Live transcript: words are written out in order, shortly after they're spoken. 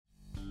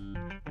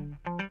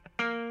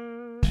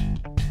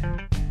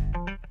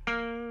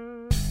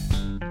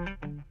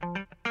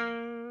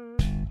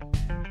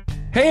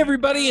Hey,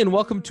 everybody, and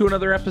welcome to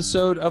another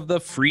episode of the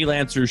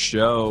Freelancer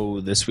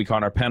Show. This week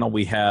on our panel,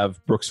 we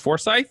have Brooks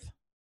Forsyth.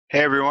 Hey,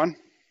 everyone.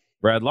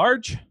 Brad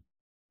Large.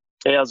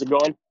 Hey, how's it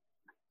going?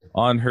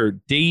 On her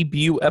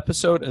debut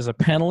episode as a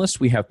panelist,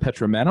 we have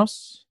Petra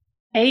Manos.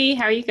 Hey,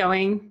 how are you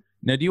going?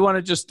 Now, do you want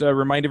to just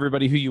remind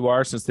everybody who you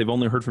are since they've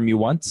only heard from you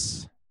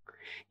once?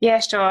 Yeah,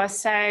 sure.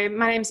 So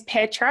my name's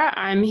Petra.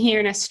 I'm here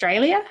in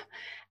Australia,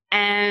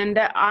 and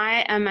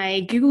I am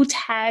a Google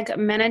Tag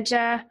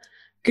Manager,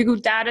 Google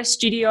Data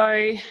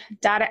Studio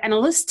data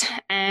analyst,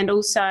 and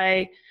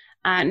also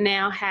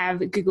now have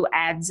Google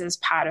Ads as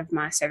part of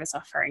my service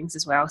offerings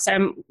as well. So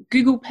I'm a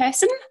Google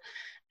person,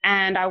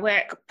 and I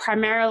work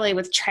primarily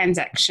with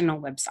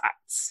transactional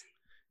websites.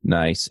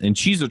 Nice. And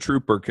she's a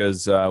trooper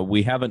because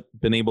we haven't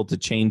been able to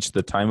change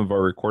the time of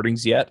our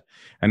recordings yet.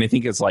 And I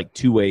think it's like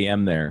 2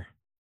 a.m. there.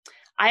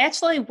 I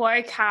actually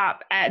woke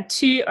up at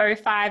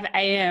 2:05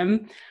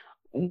 a.m.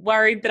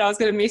 worried that I was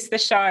going to miss the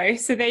show.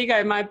 So there you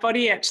go. My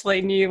body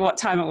actually knew what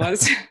time it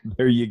was.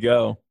 There you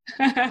go.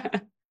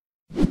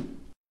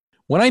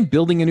 When I'm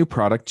building a new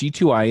product,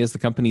 G2I is the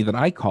company that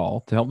I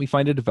call to help me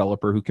find a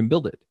developer who can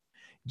build it.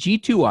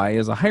 G2I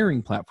is a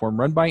hiring platform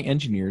run by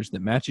engineers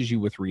that matches you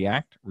with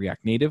React,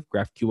 React Native,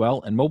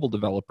 GraphQL, and mobile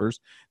developers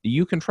that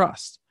you can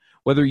trust.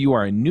 Whether you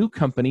are a new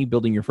company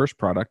building your first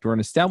product or an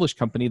established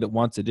company that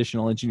wants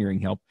additional engineering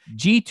help,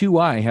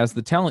 G2I has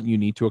the talent you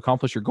need to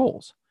accomplish your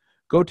goals.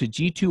 Go to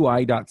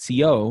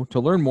g2i.co to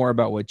learn more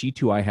about what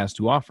G2I has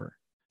to offer.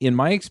 In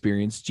my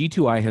experience,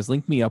 G2I has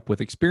linked me up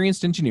with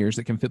experienced engineers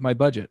that can fit my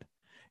budget.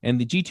 And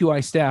the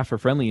G2I staff are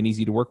friendly and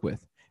easy to work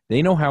with.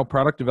 They know how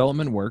product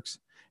development works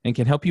and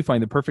can help you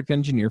find the perfect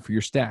engineer for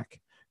your stack.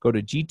 Go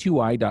to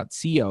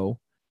g2i.co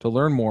to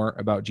learn more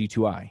about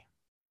G2I.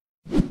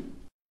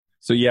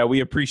 So yeah,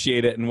 we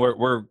appreciate it, and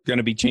we're going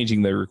to be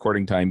changing the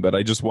recording time, but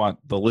I just want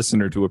the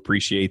listener to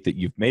appreciate that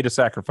you've made a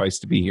sacrifice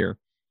to be here.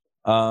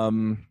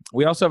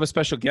 We also have a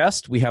special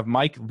guest. We have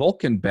Mike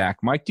Volkin back.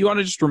 Mike, do you want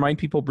to just remind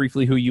people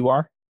briefly who you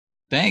are?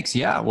 Thanks.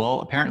 Yeah. Well,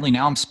 apparently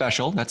now I'm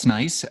special. That's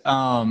nice.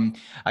 I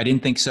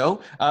didn't think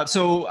so.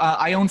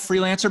 I own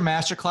Freelancer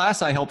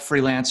Masterclass. I help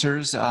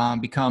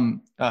freelancers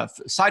become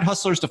side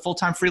hustlers to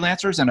full-time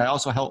freelancers, and I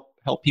also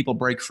help people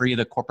break free of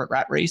the corporate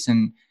rat race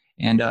and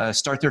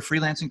start their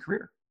freelancing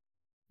career.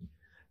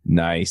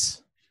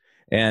 Nice.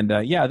 And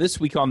this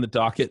week on the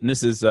docket, and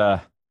this is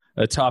a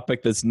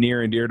topic that's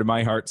near and dear to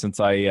my heart since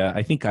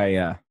I think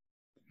I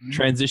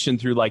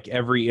transitioned through like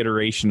every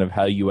iteration of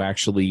how you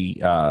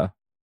actually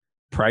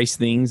price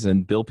things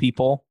and bill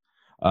people.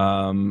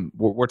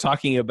 We're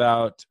talking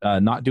about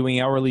not doing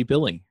hourly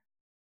billing.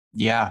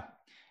 Yeah.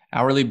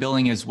 Hourly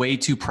billing is way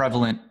too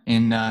prevalent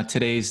in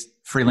today's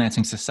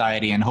freelancing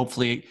society. And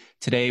hopefully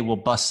today we'll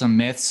bust some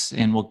myths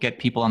and we'll get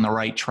people on the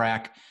right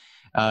track.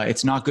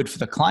 It's not good for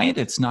the client.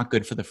 It's not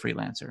good for the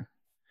freelancer.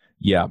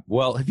 Yeah.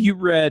 Well, have you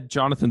read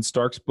Jonathan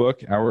Stark's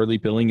book, Hourly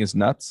Billing is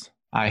Nuts?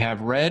 I have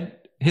read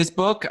his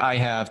book. I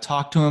have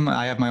talked to him.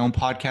 I have my own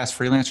podcast,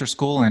 Freelancer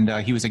School, and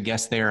he was a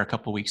guest there a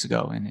couple of weeks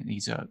ago, and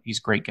he's a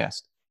great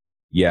guest.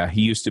 Yeah,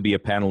 he used to be a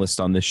panelist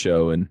on this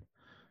show, and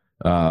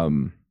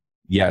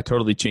it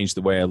totally changed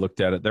the way I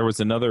looked at it. There was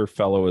another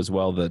fellow as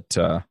well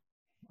that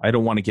I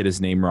don't want to get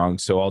his name wrong,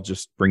 so I'll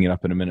just bring it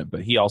up in a minute,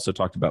 but he also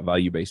talked about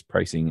value-based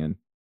pricing, and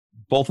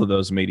both of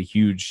those made a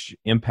huge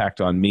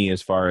impact on me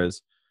as far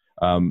as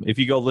if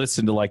you go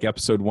listen to like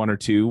episode 1 or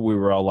 2, we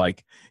were all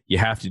like, you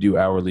have to do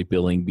hourly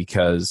billing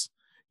because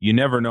you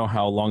never know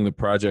how long the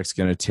project's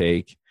going to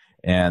take,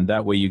 and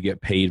that way you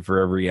get paid for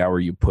every hour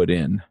you put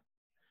in.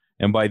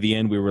 And by the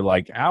end, we were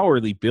like,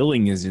 hourly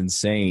billing is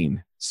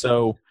insane.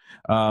 So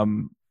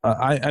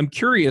I'm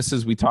curious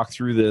as we talk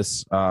through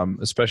this,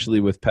 especially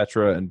with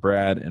Petra and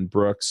Brad and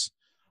Brooks,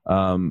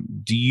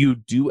 do you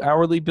do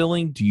hourly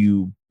billing? Do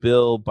you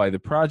bill by the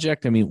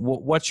project? I mean,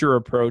 what's your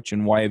approach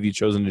and why have you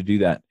chosen to do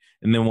that?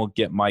 And then we'll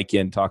get Mike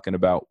in talking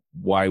about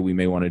why we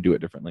may want to do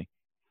it differently.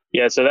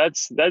 Yeah, so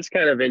that's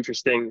kind of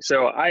interesting.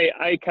 So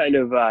I kind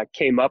of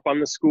came up on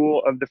the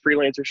school of the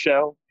Freelancer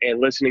Show and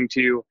listening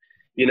to,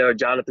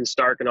 Jonathan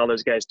Stark and all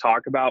those guys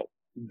talk about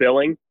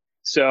billing.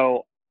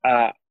 So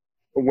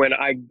when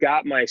I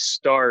got my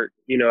start,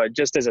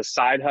 just as a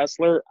side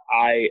hustler,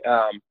 I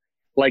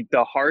like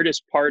the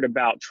hardest part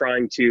about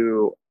trying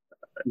to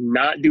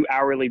not do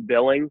hourly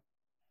billing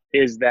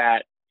is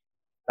that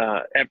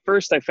at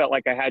first I felt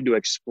like I had to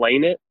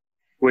explain it,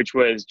 which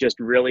was just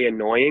really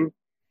annoying.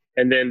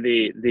 And then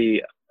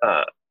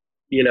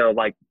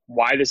like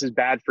why this is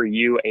bad for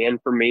you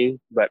and for me,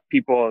 but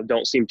people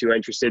don't seem too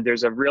interested.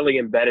 There's a really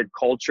embedded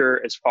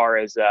culture as far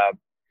as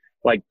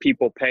like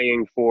people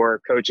paying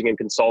for coaching and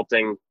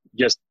consulting.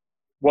 Just,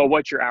 well,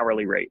 what's your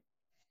hourly rate,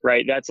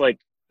 right? That's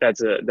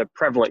the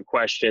prevalent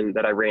question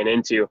that I ran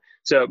into.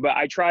 So, but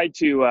I tried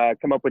to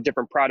come up with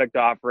different product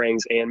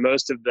offerings, and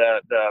most of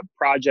the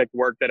project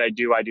work that I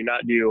do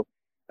not do.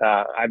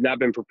 I've not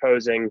been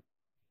proposing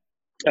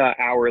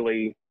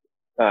hourly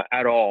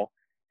at all.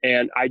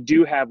 And I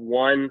do have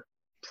one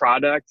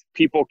product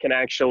people can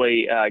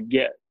actually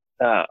get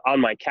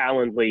on my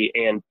Calendly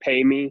and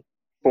pay me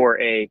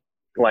for a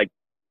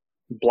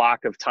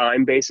block of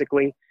time,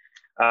 basically.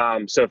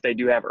 So if they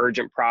do have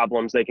urgent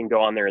problems, they can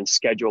go on there and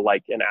schedule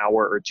like an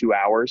hour or 2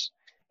 hours.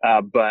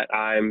 But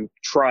I'm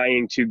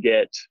trying to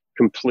get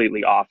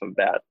completely off of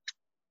that.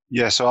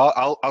 Yeah, so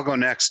I'll go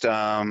next.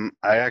 I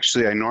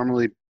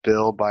normally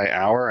bill by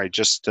hour. I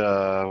just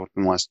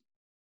unless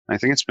I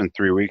think it's been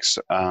 3 weeks.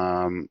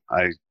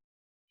 I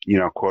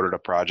quoted a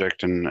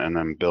project and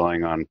I'm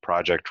billing on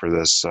project for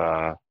this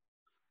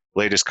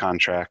latest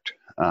contract.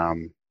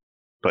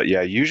 But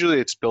yeah, usually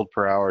it's billed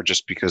per hour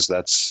just because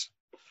that's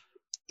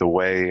the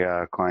way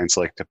clients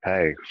like to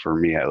pay, for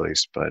me at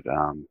least. But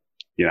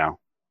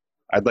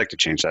I'd like to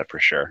change that for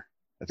sure.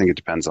 I think it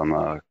depends on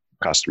the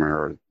customer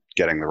or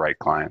getting the right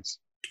clients.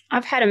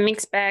 I've had a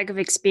mixed bag of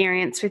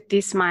experience with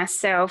this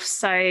myself.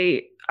 So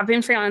I've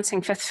been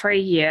freelancing for 3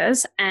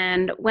 years.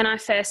 And when I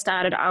first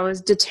started, I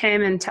was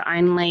determined to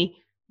only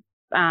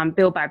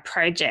bill by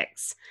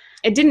projects.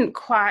 It didn't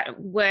quite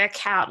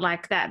work out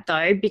like that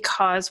though,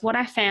 because what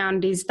I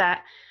found is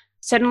that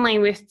certainly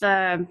with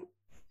the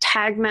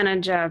tag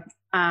manager,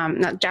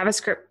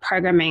 JavaScript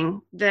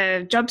programming,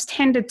 the jobs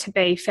tended to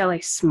be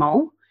fairly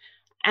small.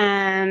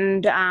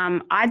 And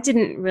I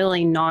didn't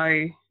really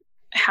know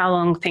how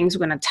long things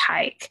were going to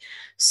take.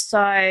 So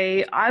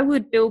I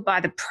would bill by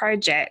the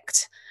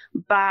project,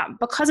 but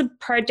because a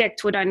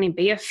project would only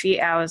be a few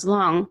hours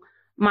long,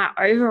 my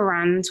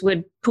overruns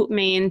would put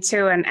me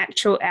into an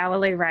actual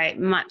hourly rate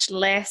much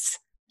less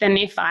than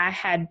if I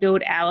had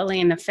billed hourly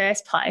in the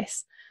first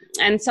place.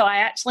 And so I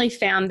actually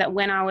found that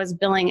when I was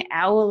billing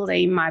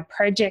hourly, my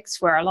projects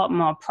were a lot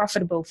more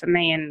profitable for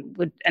me and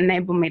would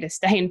enable me to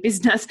stay in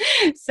business.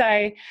 So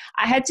I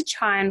had to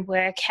try and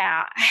work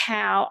out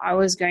how I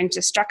was going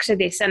to structure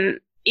this. And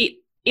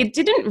it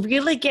didn't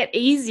really get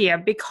easier,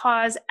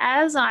 because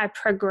as I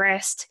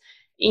progressed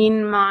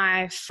in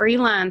my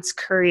freelance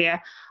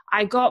career,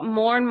 I got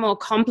more and more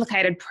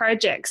complicated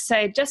projects.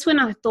 So just when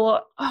I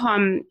thought,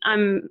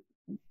 I'm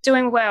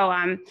doing well,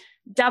 I'm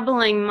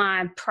doubling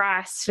my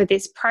price for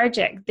this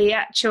project, the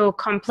actual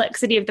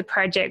complexity of the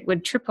project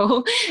would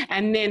triple.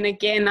 And then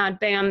again, I'd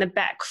be on the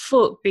back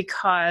foot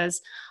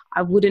because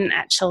I wouldn't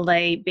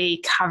actually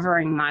be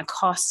covering my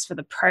costs for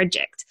the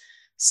project.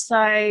 So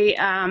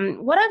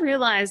what I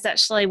realized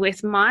actually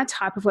with my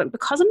type of work,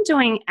 because I'm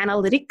doing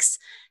analytics,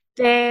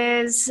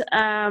 there's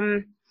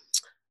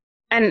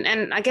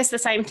and I guess the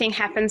same thing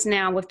happens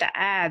now with the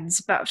ads,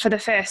 but for the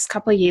first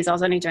couple of years I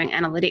was only doing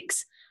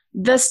analytics.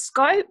 The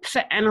scope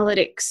for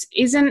analytics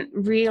isn't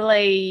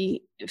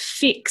really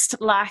fixed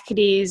like it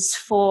is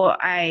for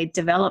a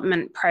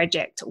development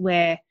project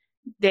where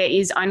there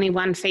is only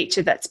one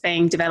feature that's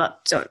being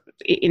developed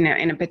in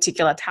a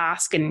particular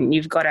task, and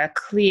you've got a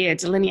clear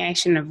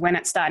delineation of when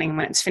it's starting and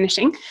when it's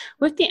finishing.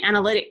 With the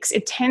analytics,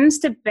 it tends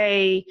to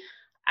be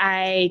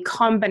a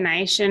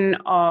combination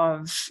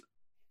of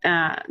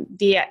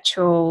the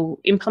actual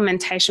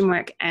implementation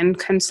work and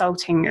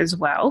consulting as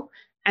well.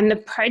 And the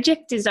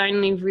project is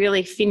only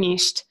really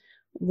finished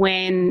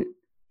when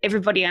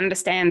everybody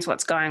understands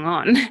what's going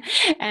on.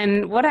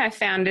 And what I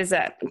found is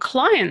that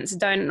clients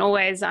don't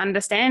always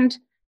understand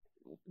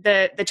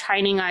the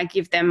training I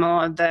give them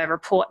or the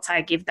reports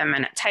I give them,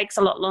 and it takes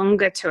a lot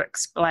longer to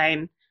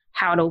explain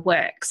how it all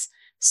works.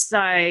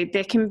 So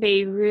there can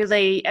be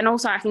really, and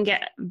also I can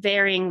get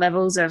varying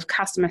levels of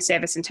customer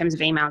service in terms of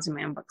emails in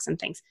my inbox and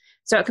things.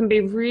 So it can be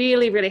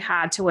really, really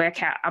hard to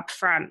work out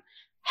upfront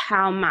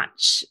how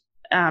much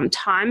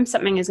time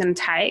something is going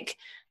to take.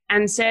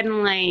 And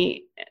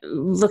certainly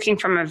looking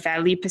from a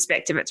value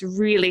perspective, it's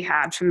really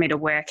hard for me to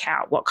work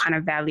out what kind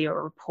of value a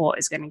report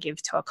is going to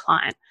give to a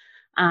client.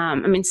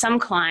 Some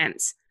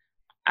clients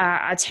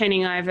are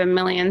turning over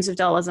millions of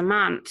dollars a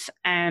month,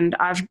 and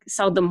I've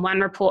sold them one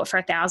report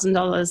for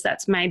 $1,000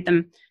 that's made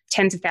them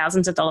tens of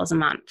thousands of dollars a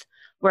month.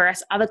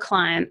 Whereas other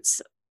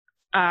clients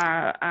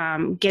are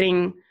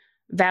getting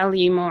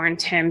value more in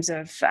terms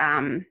of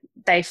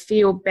they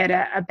feel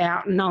better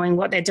about knowing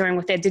what they're doing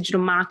with their digital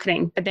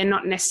marketing, but they're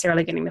not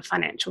necessarily getting the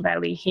financial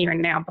value here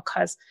and now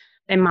because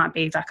there might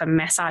be like a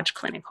massage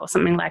clinic or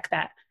something like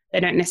that. They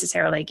don't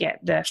necessarily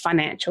get the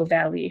financial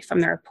value from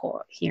the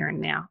report here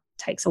and now.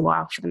 It takes a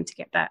while for them to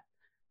get that.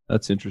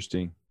 That's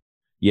interesting.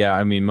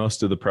 Yeah,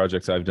 most of the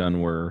projects I've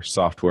done were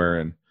software,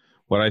 and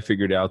when I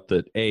figured out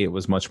that it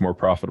was much more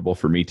profitable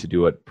for me to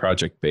do it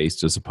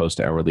project-based as opposed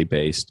to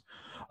hourly-based,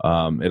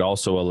 it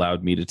also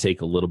allowed me to take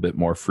a little bit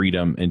more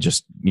freedom and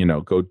just,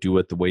 go do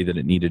it the way that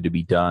it needed to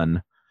be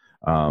done,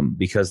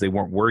 because they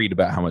weren't worried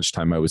about how much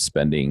time I was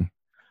spending.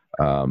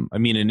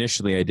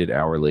 Initially I did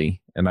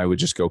hourly, and I would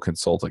just go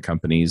consult at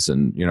companies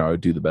and, I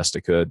would do the best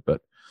I could.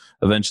 But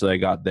eventually I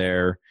got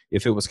there.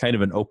 If it was kind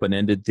of an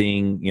open-ended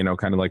thing,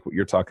 kind of like what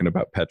you're talking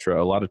about,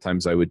 Petra, a lot of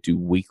times I would do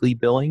weekly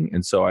billing.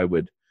 And so I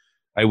would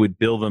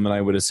bill them, and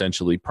I would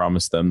essentially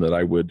promise them that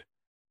I would,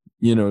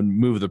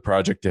 move the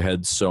project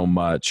ahead so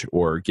much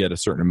or get a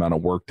certain amount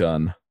of work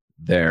done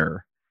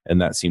there.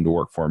 And that seemed to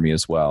work for me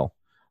as well.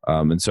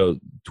 And so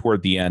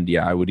toward the end,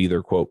 I would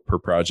either quote per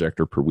project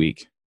or per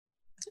week.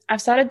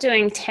 I've started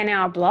doing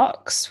 10-hour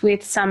blocks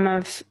with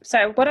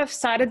so what I've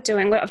started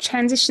doing, I've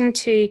transitioned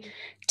to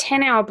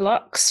 10-hour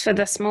blocks for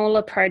the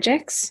smaller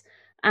projects.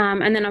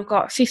 And then I've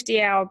got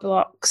 50-hour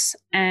blocks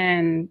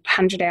and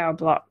 100-hour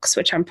blocks,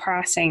 which I'm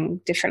pricing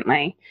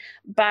differently.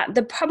 But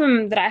the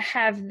problem that I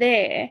have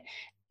there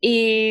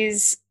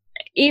is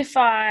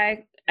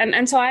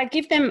so I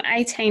give them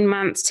 18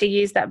 months to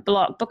use that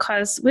block,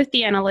 because with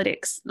the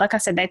analytics, like I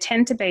said, they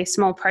tend to be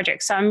small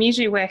projects. So I'm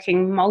usually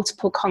working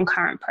multiple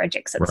concurrent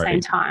projects at the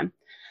same time.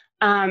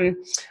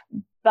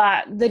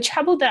 But the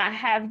trouble that I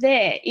have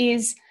there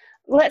is,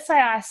 let's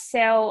say I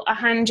sell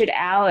 100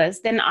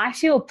 hours, then I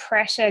feel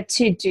pressure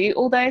to do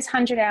all those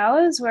 100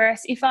 hours.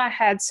 Whereas if I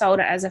had sold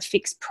it as a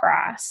fixed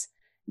price,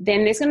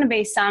 then there's going to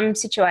be some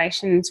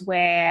situations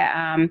where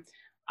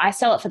I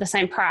sell it for the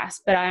same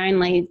price, but I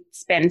only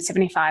spend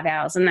 75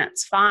 hours, and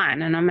that's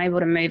fine. And I'm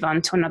able to move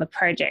on to another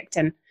project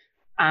and,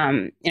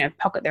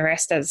 pocket the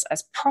rest as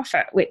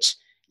profit, which,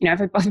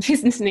 everybody's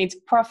business needs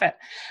profit.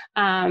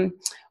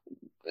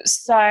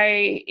 So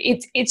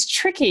it's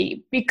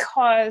tricky,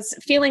 because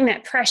feeling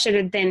that pressure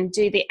to then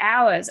do the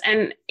hours,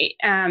 and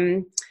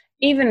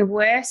even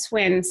worse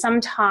when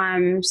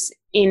sometimes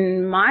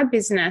in my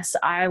business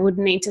I would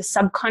need to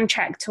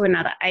subcontract to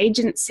another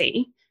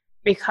agency,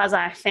 because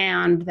I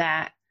found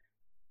that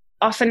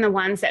often the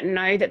ones that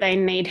know that they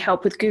need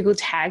help with Google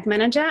Tag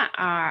Manager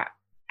are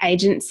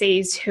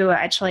agencies who are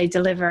actually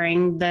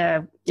delivering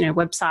the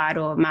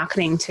website or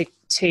marketing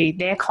to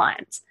their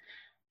clients.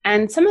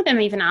 And some of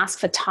them even ask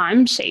for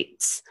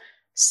timesheets.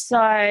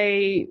 So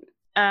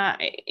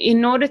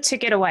in order to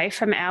get away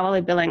from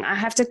hourly billing, I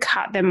have to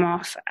cut them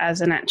off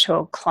as an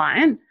actual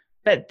client,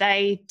 but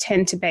they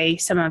tend to be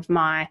some of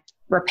my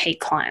repeat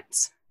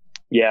clients.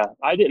 Yeah,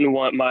 I didn't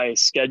want my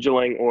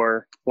scheduling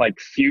or like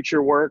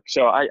future work.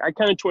 So I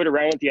kind of toyed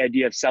around with the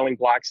idea of selling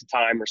blocks of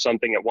time or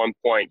something at one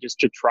point, just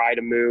to try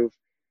to move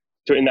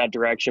in that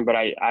direction. But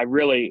I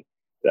really,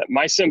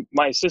 my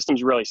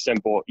system's really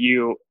simple.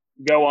 You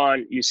go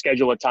on, you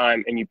schedule a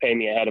time, and you pay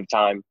me ahead of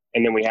time,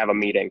 and then we have a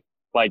meeting.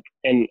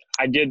 And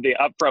I did the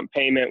upfront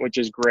payment, which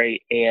is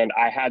great. And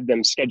I had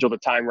them schedule the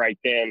time right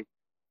then,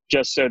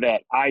 just so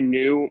that I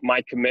knew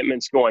my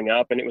commitments going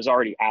up and it was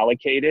already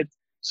allocated,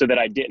 so that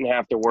I didn't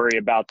have to worry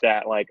about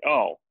that. Like,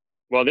 oh,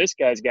 well, this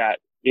guy's got,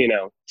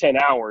 10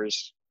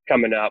 hours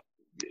coming up.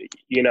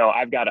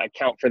 I've got to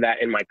account for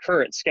that in my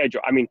current schedule.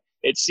 I mean,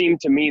 it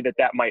seemed to me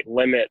that might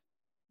limit,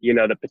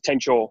 the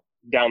potential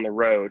down the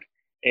road.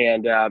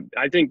 And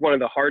I think one of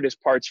the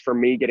hardest parts for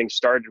me getting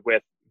started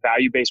with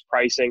value-based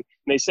pricing,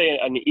 and they say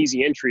an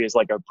easy entry is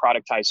like a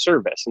productized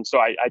service. And so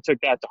I took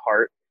that to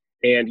heart.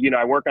 And,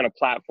 I work on a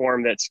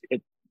platform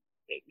it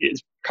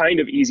is kind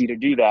of easy to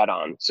do that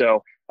on.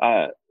 So,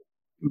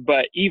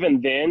 but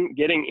even then,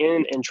 getting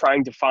in and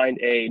trying to find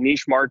a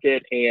niche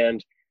market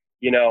and,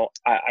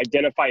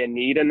 identify a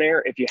need in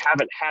there, if you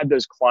haven't had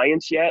those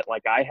clients yet,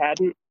 like I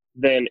hadn't,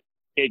 then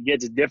it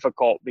gets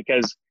difficult,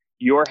 because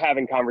you're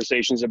having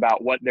conversations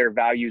about what their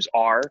values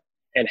are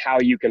and how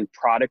you can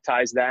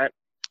productize that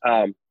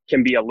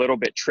can be a little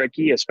bit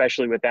tricky,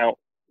 especially without,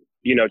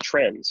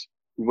 trends,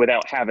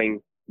 without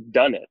having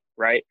done it,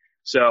 right?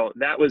 So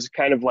that was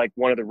kind of like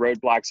one of the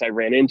roadblocks I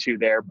ran into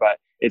there, but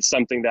it's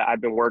something that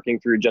I've been working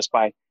through just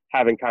by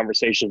having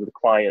conversations with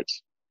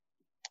clients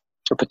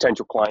or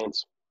potential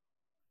clients.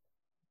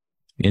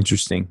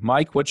 Interesting.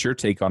 Mike, what's your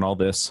take on all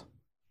this?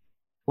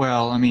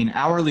 Well, I mean,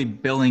 hourly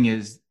billing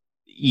is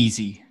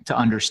easy to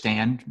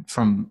understand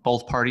from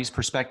both parties'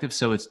 perspectives.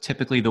 So it's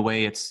typically the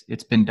way it's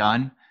been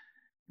done.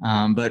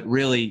 But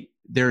really,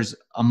 there's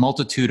a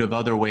multitude of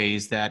other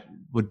ways that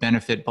would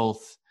benefit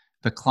both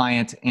the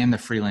client and the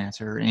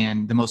freelancer.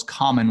 And the most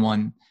common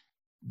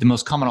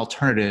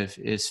alternative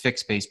is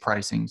fixed-based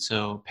pricing.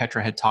 So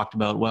Petra had talked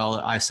about, well,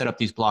 I set up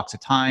these blocks of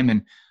time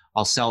and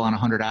I'll sell on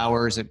 100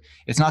 hours.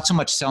 It's not so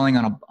much selling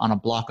on a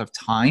block of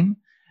time.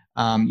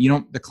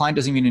 The client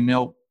doesn't even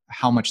know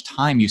how much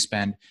time you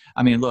spend.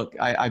 I mean, look,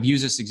 I've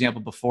used this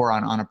example before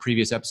on a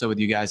previous episode with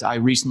you guys. I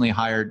recently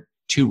hired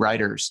 2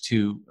 writers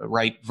to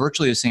write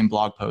virtually the same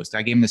blog post.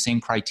 I gave them the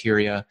same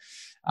criteria.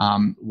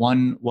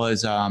 One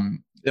was,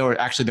 they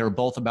were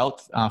both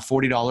about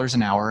 $40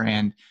 an hour,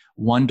 and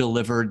one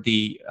delivered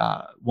the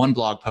one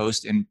blog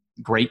post in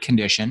great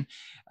condition,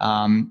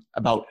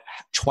 about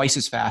twice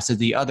as fast as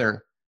the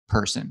other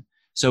person.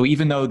 So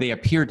even though they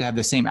appeared to have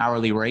the same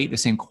hourly rate, the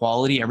same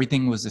quality,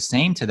 everything was the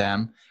same to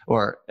them,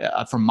 or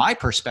from my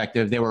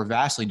perspective, they were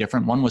vastly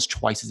different. One was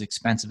twice as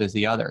expensive as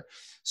the other.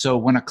 So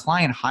when a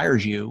client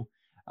hires you,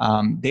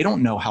 they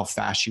don't know how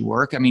fast you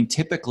work. I mean,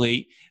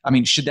 typically,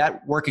 should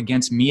that work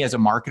against me as a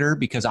marketer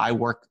because I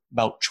work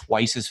about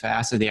twice as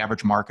fast as the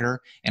average marketer?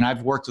 And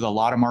I've worked with a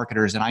lot of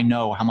marketers, and I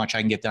know how much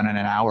I can get done in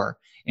an hour.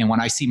 And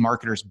when I see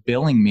marketers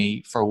billing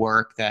me for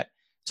work that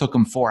took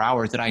them 4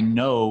 hours that I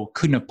know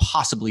couldn't have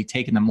possibly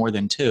taken them more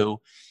than 2,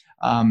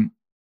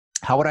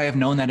 how would I have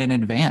known that in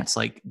advance?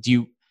 Like,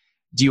 do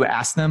you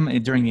ask them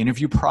during the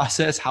interview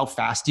process, how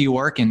fast do you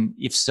work? And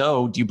if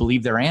so, do you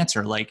believe their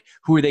answer? Like,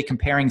 who are they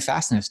comparing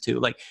fastness to?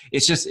 Like,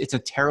 it's a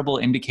terrible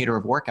indicator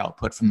of work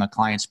output from the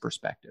client's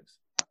perspective.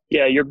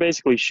 Yeah, you're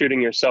basically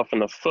shooting yourself in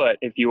the foot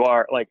if you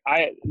are like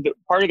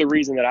part of the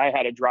reason that I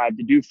had a drive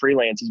to do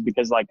freelance is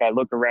because like I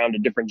look around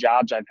at different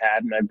jobs I've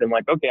had and I've been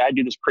like, okay, I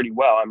do this pretty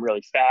well. I'm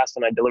really fast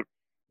and I deliver.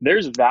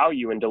 There's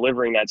value in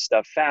delivering that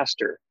stuff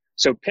faster.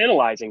 So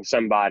penalizing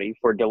somebody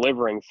for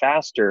delivering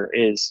faster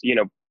is,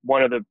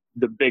 one of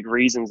the big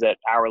reasons that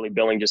hourly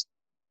billing just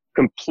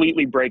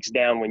completely breaks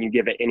down when you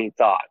give it any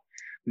thought.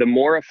 The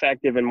more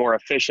effective and more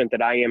efficient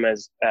that I am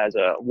as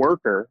a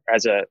worker,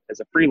 as a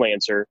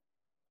freelancer,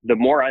 the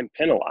more I'm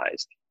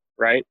penalized,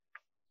 right?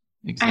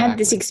 I had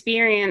this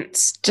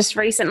experience just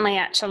recently,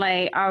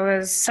 actually. I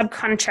was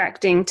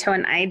subcontracting to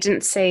an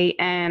agency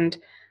and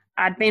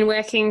I'd been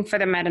working for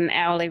them at an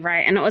hourly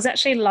rate, and it was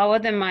actually lower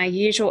than my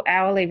usual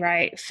hourly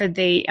rate for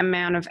the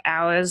amount of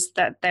hours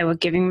that they were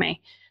giving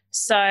me.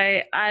 So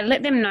I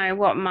let them know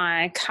what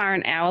my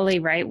current hourly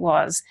rate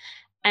was,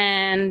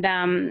 and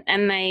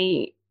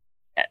they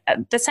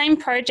the same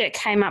project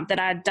came up that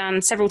I'd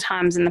done several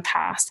times in the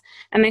past.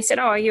 And they said,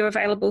 oh, are you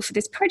available for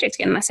this project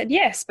again? And I said,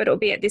 yes, but it'll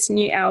be at this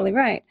new hourly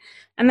rate.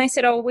 And they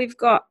said, oh, we've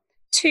got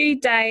 2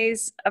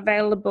 days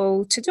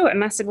available to do it.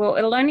 And I said, well,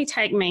 it'll only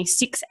take me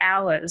 6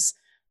 hours,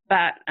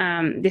 but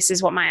this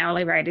is what my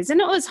hourly rate is. And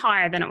it was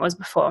higher than it was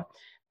before.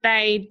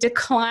 They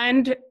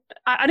declined,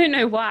 I don't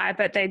know why,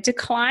 but they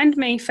declined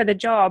me for the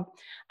job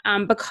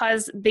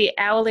because the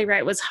hourly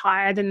rate was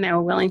higher than they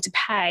were willing to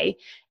pay,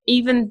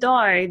 even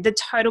though the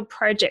total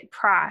project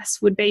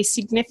price would be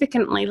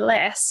significantly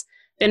less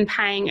than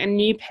paying a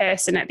new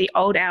person at the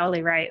old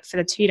hourly rate for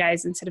the 2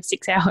 days instead of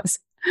 6 hours.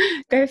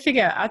 Go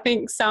figure. I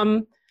think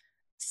some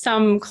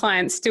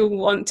clients still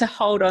want to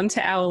hold on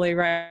to hourly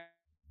rate.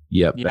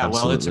 Yep, yeah,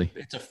 absolutely.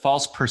 Well, it's a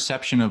false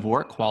perception of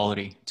work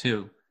quality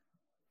too.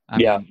 I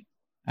mean,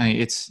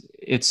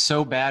 it's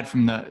so bad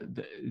from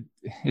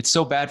it's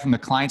so bad from the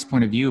client's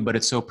point of view, but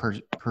it's so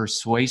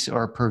persuasive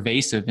or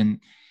pervasive, and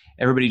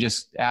everybody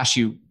just asks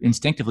you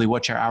instinctively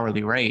what's your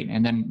hourly rate,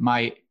 and then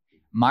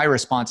my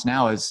response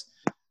now is,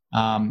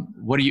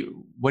 what are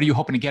you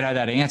hoping to get out of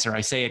that answer?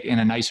 I say it in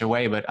a nicer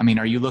way, but I mean,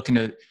 are you looking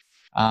to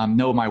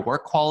know my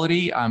work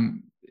quality?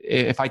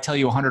 If I tell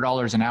you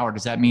 $100 an hour,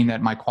 does that mean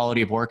that my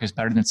quality of work is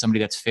better than somebody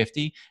that's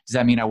 50? Does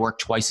that mean I work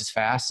twice as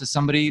fast as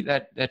somebody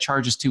that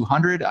charges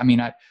 200? I mean,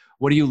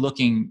 what are you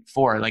looking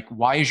for? Like,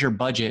 why is your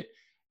budget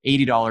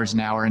 $80 an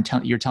hour and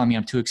you're telling me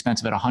I'm too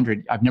expensive at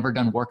 100? I've never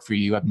done work for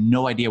you. You have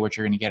no idea what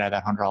you're going to get out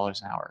of that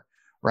 $100 an hour,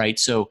 right?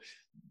 So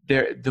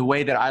the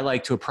way that I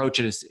like to approach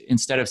it is,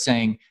 instead of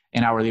saying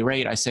an hourly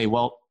rate, I say,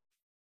 well,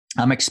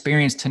 I'm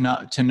experienced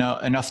enough to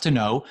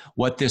know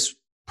what this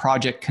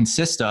project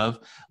consists of.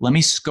 Let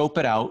me scope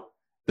it out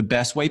the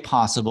best way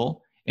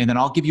possible, and then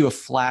I'll give you a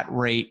flat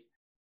rate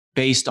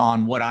based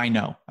on what I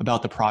know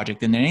about the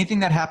project. And then anything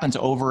that happens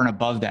over and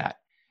above that,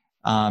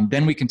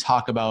 then we can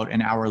talk about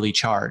an hourly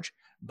charge.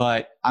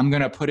 But I'm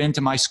going to put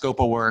into my scope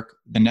of work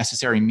the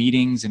necessary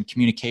meetings and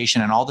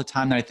communication and all the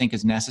time that I think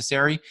is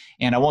necessary.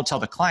 And I won't tell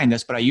the client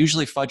this, but I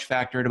usually fudge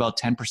factor at about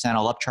 10%.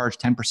 I'll upcharge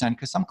 10%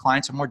 because some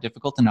clients are more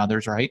difficult than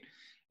others, right?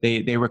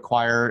 They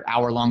require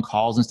hour-long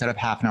calls instead of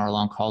half an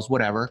hour-long calls,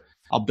 whatever.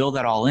 I'll build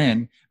that all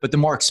in. But the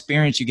more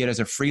experience you get as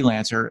a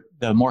freelancer,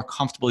 the more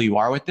comfortable you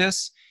are with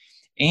this.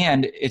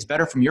 And it's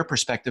better from your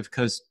perspective,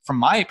 because from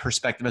my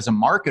perspective as a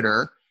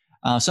marketer,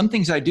 some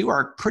things I do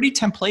are pretty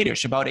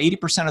template-ish. About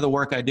 80% of the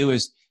work I do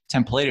is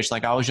template-ish.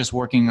 Like, I was just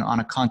working on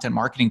a content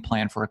marketing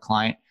plan for a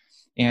client.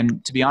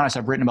 And to be honest,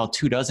 I've written about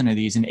 24 of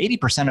these, and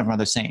 80% of them are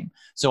the same.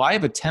 So I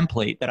have a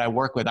template that I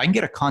work with. I can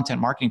get a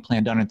content marketing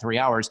plan done in 3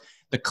 hours.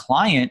 The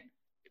client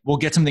will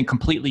get something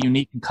completely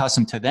unique and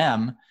custom to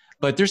them.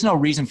 But there's no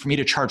reason for me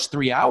to charge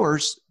 3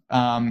 hours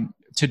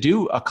to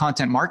do a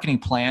content marketing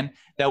plan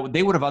that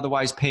they would have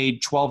otherwise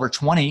paid 12 or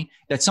 20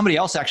 that somebody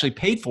else actually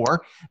paid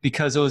for,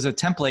 because it was a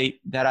template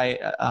that I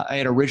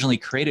had originally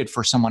created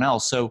for someone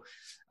else. So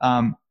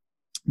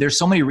there's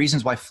so many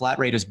reasons why flat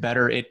rate is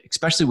better,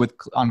 especially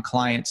on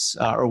clients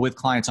or with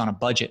clients on a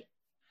budget.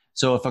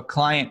 So if a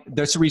client,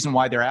 that's the reason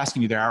why they're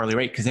asking you their hourly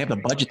rate, because they have the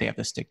budget they have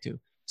to stick to.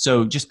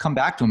 So just come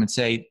back to them and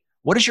say,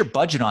 what is your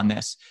budget on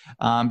this?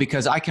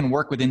 Because I can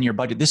work within your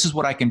budget. This is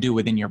what I can do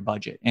within your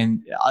budget.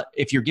 And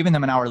if you're giving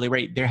them an hourly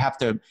rate, they have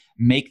to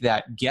make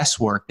that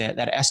guesswork, that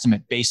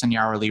estimate based on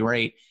your hourly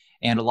rate.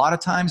 And a lot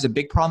of times the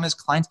big problem is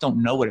clients don't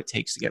know what it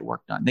takes to get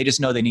work done. They just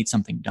know they need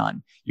something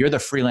done. You're the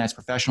freelance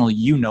professional.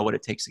 You know what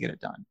it takes to get it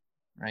done,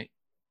 right?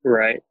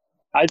 Right.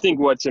 I think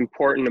what's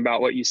important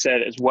about what you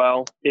said as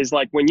well is,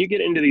 like, when you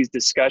get into these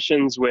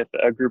discussions with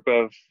a group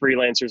of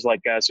freelancers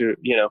like us who,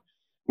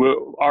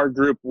 our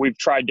group, we've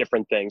tried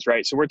different things,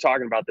 right? So we're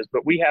talking about this,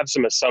 but we have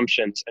some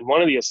assumptions. And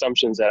one of the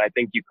assumptions that I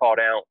think you called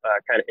out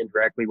kind of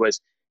indirectly was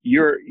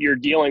you're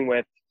dealing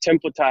with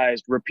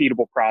templatized,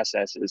 repeatable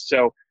processes.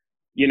 So,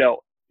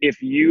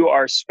 if you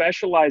are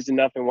specialized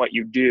enough in what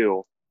you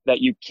do that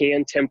you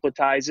can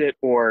templatize it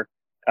or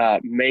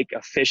make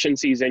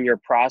efficiencies in your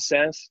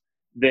process,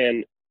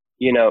 then,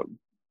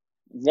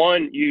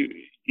 one,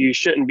 you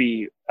shouldn't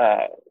be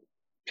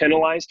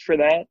penalized for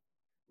that,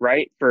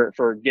 right?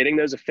 For getting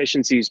those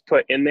efficiencies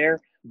put in there.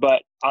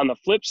 But on the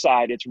flip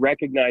side, it's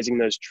recognizing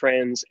those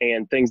trends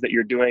and things that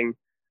you're doing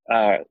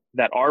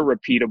that are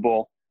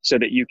repeatable so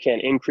that you can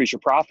increase your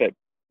profit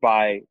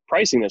by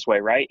pricing this way,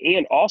 right?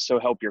 And also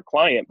help your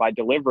client by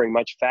delivering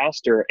much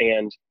faster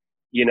and,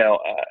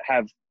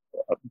 have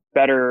a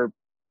better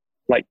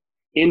like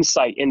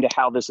insight into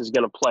how this is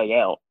going to play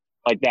out.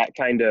 Like that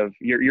kind of,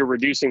 you're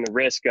reducing the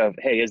risk of,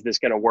 hey, is this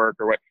going to work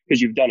or what?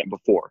 Because you've done it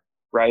before,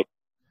 right?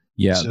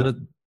 Yeah. So-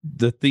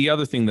 The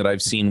other thing that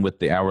I've seen with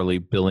the hourly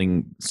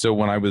billing, so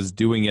when I was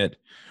doing it,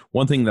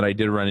 one thing that I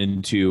did run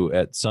into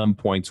at some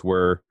points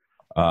where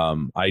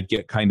I'd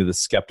get kind of the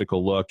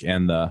skeptical look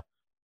and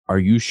are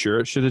you sure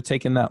it should have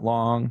taken that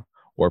long?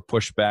 Or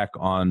push back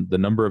on the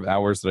number of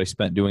hours that I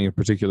spent doing a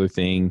particular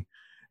thing.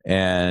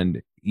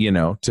 And,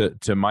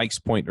 to Mike's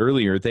point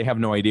earlier, they have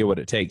no idea what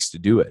it takes to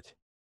do it.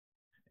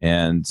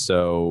 And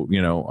so,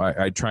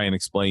 I try and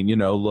explain,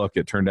 look,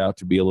 it turned out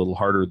to be a little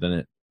harder than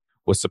it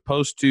was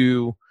supposed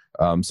to.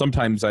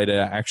 Sometimes I'd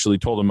actually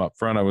told them up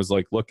front, I was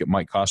like, look, it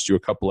might cost you a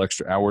couple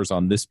extra hours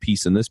on this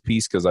piece and this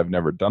piece because I've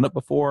never done it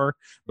before,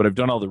 but I've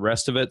done all the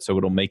rest of it, so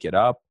it'll make it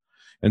up.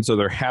 And so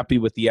they're happy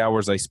with the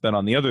hours I spent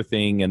on the other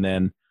thing. And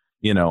then,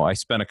 I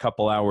spent a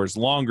couple hours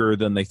longer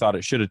than they thought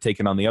it should have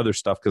taken on the other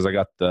stuff because I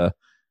got the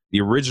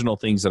original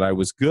things that I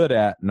was good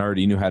at and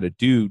already knew how to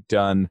do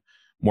done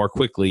more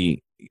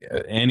quickly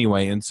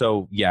anyway. And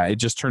so, yeah, it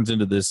just turns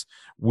into this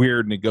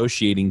weird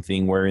negotiating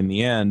thing where in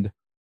the end,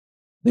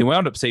 they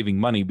wound up saving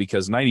money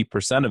because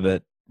 90% of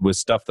it was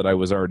stuff that I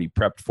was already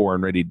prepped for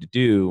and ready to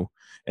do.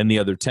 And the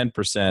other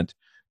 10%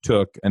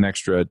 took an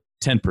extra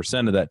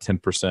 10% of that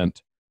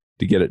 10%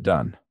 to get it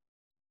done.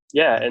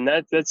 Yeah. And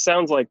that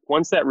sounds like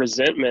once that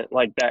resentment,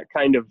 like that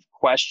kind of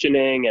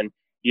questioning and,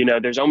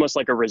 there's almost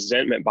like a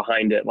resentment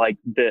behind it. Like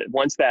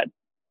once that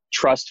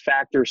trust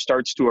factor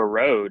starts to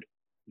erode,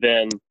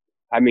 then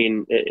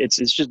it's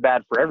just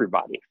bad for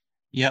everybody.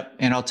 Yep.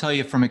 And I'll tell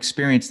you from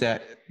experience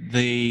that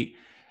the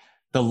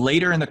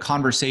later in the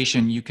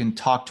conversation you can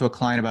talk to a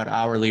client about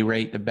hourly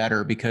rate, the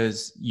better,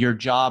 because your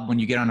job when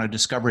you get on a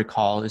discovery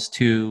call is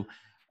to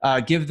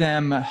give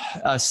them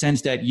a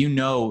sense that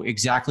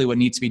exactly what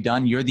needs to be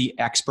done. You're the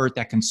expert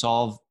that can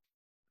solve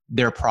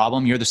their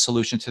problem. You're the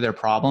solution to their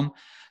problem.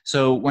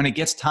 So when it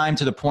gets time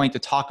to the point to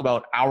talk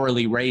about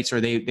hourly rates,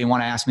 or they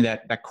want to ask me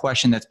that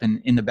question that's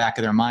been in the back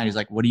of their mind is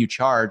like, what do you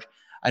charge?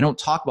 I don't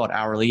talk about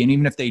hourly. And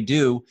even if they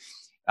do,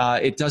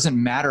 it doesn't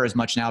matter as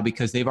much now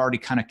because they've already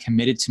kind of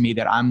committed to me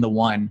that I'm the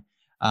one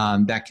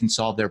that can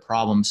solve their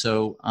problem.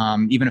 So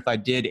even if I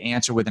did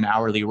answer with an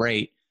hourly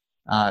rate,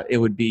 it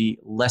would be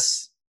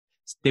less,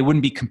 they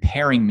wouldn't be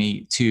comparing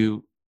me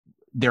to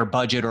their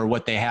budget or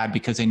what they had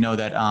because they know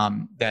that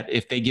that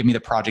if they give me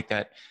the project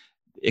that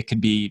it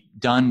could be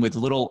done with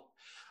little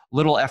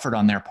effort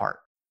on their part.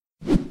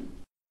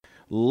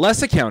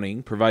 Less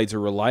Accounting provides a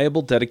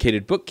reliable,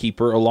 dedicated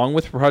bookkeeper along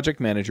with a project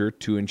manager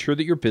to ensure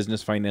that your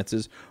business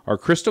finances are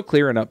crystal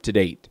clear and up to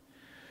date.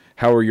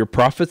 How are your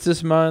profits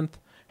this month?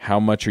 How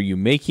much are you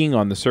making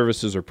on the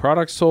services or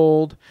products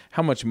sold?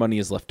 How much money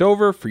is left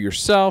over for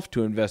yourself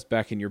to invest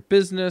back in your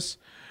business?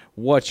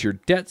 What's your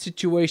debt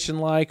situation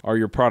like? Are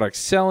your products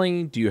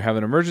selling? Do you have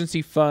an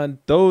emergency fund?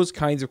 Those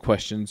kinds of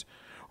questions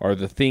are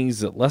the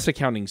things that Less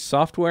Accounting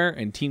software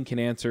and team can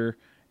answer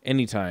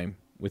anytime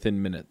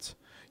within minutes.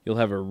 You'll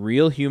have a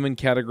real human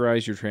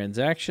categorize your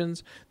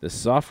transactions. The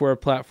software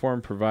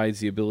platform provides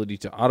the ability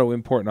to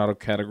auto-import and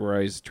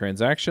auto-categorize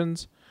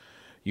transactions.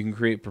 You can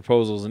create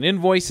proposals and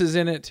invoices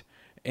in it,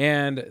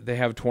 and they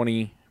have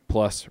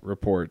 20-plus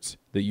reports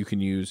that you can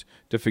use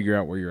to figure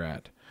out where you're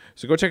at.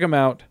 So go check them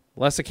out,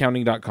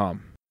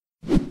 lessaccounting.com.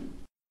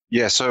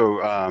 Yeah, so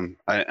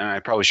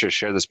I probably should have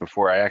shared this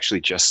before. I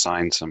actually just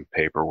signed some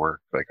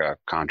paperwork, like a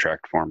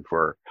contract form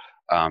for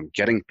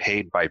getting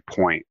paid by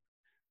point,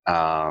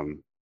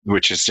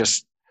 which is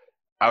just,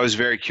 I was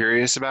very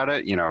curious about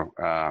it.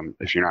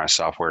 If you're not a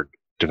software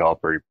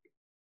developer, you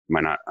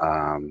might not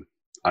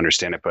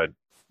understand it, but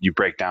you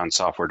break down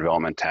software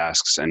development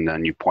tasks and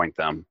then you point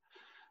them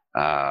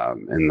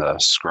in the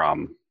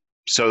Scrum.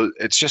 So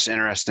it's just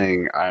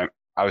interesting. I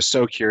was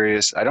so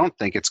curious. I don't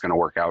think it's going to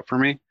work out for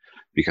me,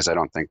 because I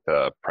don't think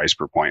the price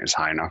per point is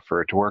high enough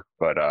for it to work.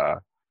 But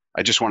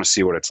I just want to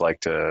see what it's like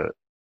to,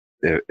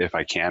 if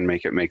I can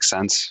make it make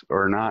sense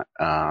or not,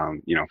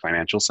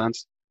 financial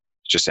sense.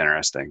 It's just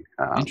interesting.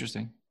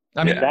 Interesting.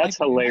 I mean, that's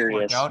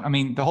hilarious. I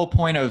mean, the whole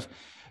point of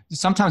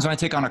sometimes when I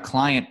take on a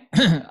client,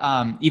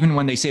 even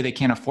when they say they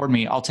can't afford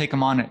me, I'll take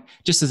them on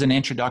just as an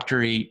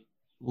introductory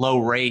low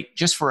rate,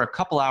 just for a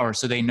couple hours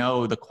so they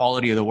know the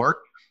quality of the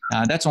work.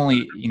 That's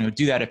only,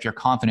 do that if you're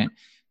confident.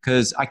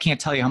 Because I can't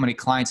tell you how many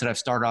clients that I've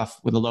started off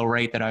with a low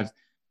rate that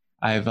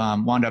I've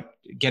wound up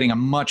getting a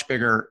much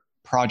bigger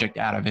project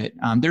out of it.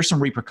 There's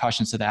some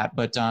repercussions to that,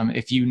 but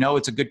if you know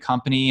it's a good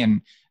company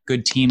and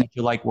good team that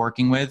you like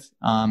working with,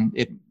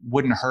 it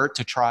wouldn't hurt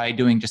to try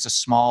doing just a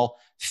small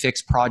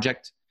fixed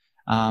project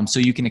so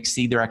you can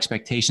exceed their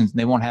expectations and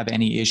they won't have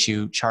any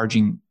issue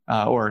charging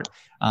or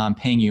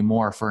paying you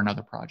more for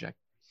another project.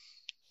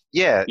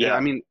 Yeah. I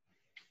mean,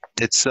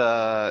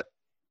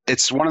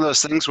 it's one of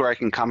those things where I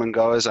can come and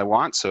go as I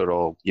want. So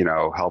it'll,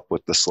 help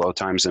with the slow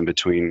times in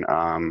between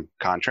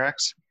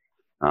contracts.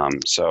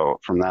 So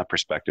from that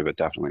perspective, it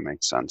definitely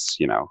makes sense,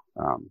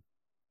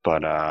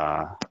 but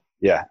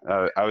yeah,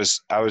 I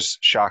was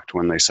shocked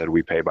when they said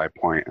we pay by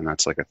point, and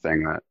that's like a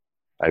thing that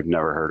I've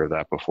never heard of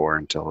that before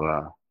until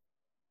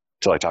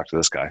I talked to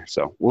this guy.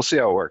 So we'll see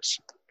how it works.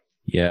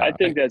 Yeah, I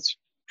think that's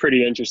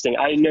pretty interesting.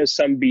 I know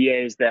some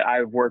BAs that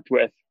I've worked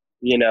with,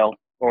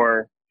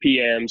 or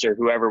PMs or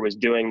whoever was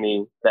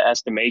doing the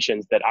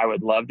estimations, that I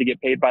would love to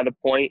get paid by the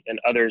point, and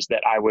others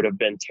that I would have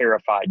been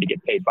terrified to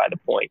get paid by the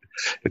point.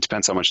 It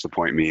depends how much the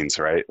point means,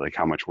 right? Like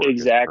how much work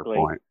Exactly. is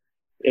per point.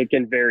 It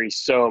can vary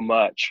so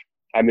much.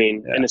 I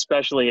mean, and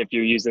especially if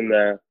you're using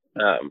the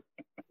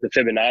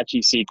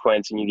Fibonacci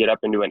sequence and you get up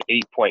into an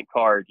 8-point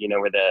card,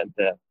 where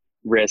the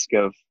risk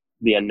of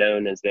the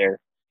unknown is there.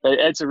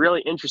 It's a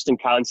really interesting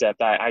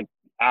concept.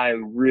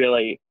 I'm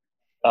really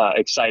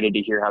excited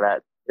to hear how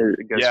that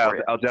goes. Yeah,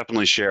 I'll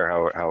definitely share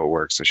how it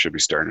works. I should be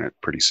starting it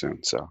pretty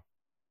soon, so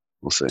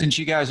we'll see. Since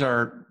you guys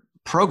are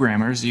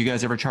programmers, do you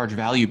guys ever charge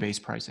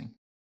value-based pricing?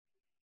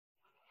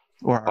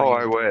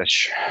 I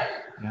wish.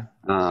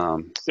 Yeah.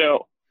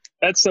 So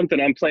that's something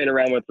I'm playing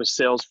around with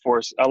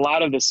Salesforce. A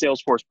lot of the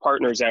Salesforce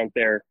partners out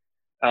there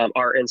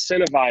are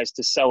incentivized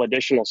to sell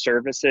additional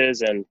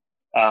services, and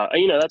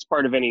that's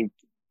part of any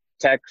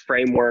tech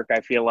framework. I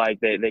feel like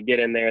they get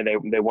in there,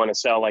 they want to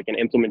sell like an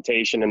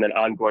implementation and then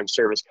ongoing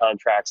service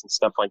contracts and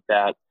stuff like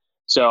that.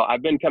 So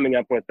I've been coming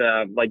up with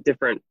like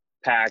different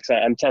packs.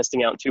 I'm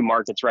testing out 2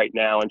 markets right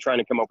now and trying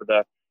to come up with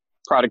a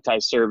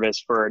productized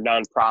service for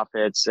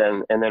nonprofits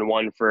and then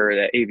one for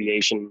the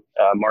aviation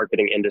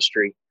marketing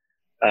industry,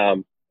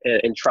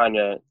 and trying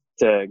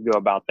to go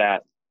about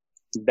that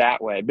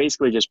way.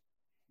 Basically just,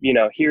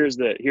 here's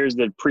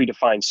the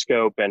predefined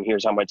scope and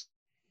here's how much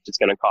it's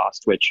going to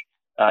cost, which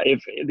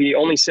if the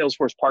only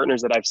Salesforce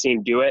partners that I've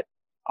seen do it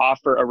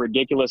offer a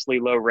ridiculously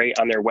low rate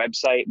on their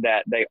website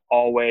that they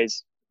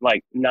always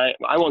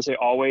I won't say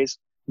always,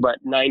 but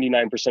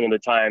 99% of the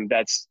time,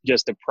 that's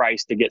just a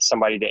price to get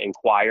somebody to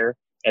inquire.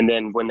 And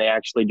then when they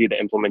actually do the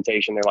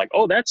implementation, they're like,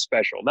 oh, that's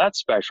special.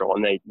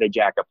 And they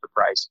jack up the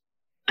price.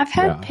 I've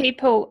had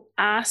people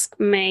ask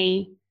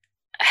me,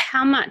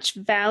 how much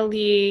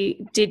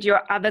value did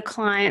your other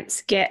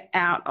clients get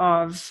out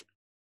of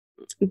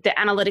the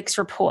analytics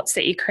reports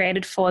that you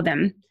created for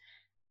them?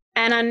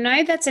 And I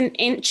know that's an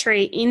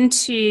entry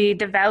into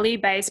the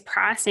value-based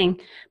pricing,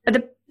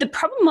 but the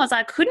problem was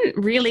I couldn't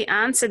really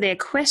answer their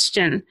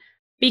question,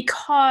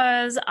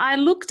 because I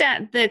looked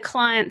at the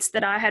clients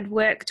that I had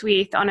worked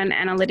with on an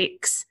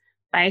analytics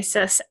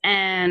basis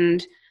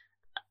and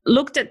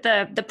looked at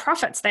the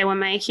profits they were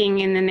making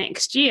in the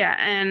next year,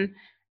 and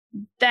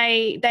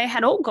they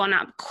had all gone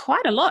up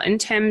quite a lot in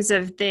terms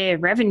of their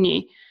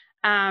revenue.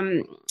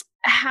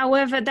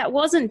 However, that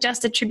wasn't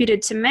just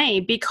attributed to me,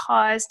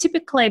 because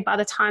typically by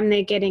the time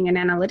they're getting an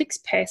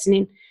analytics person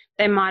in,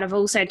 they might have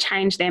also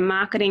changed their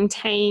marketing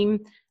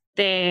team.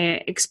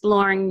 They're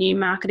exploring new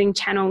marketing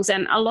channels,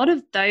 and a lot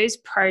of those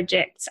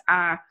projects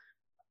are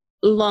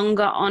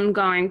longer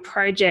ongoing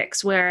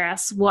projects,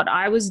 whereas what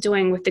I was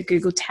doing with the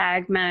Google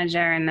Tag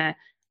Manager and the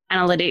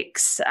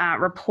analytics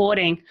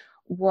reporting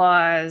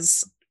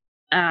was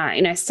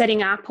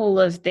setting up all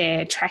of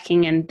their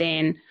tracking and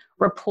then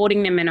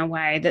reporting them in a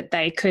way that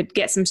they could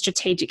get some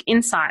strategic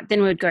insight.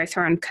 Then we'd go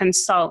through and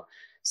consult.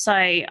 So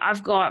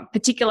I've got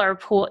particular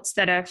reports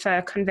that are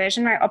for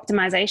conversion rate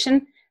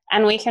optimization,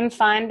 and we can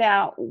find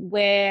out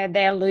where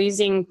they're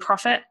losing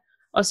profit,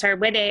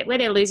 where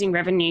they're losing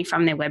revenue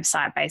from their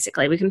website.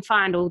 Basically, we can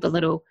find all the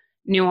little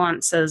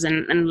nuances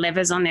and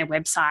levers on their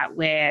website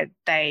where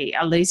they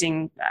are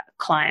losing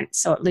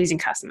clients or losing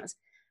customers.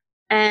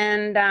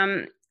 And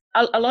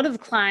a lot of the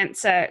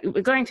clients are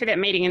going through that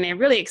meeting and they're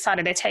really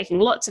excited. They're taking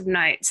lots of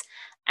notes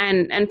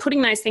and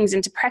putting those things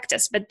into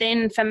practice. But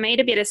then for me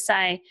to be able to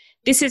say,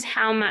 this is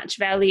how much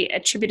value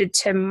attributed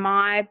to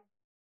my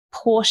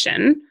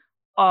portion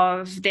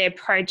of their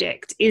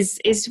project is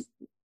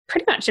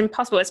pretty much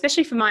impossible,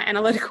 especially for my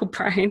analytical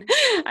brain.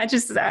 I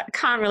just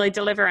can't really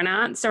deliver an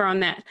answer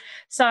on that.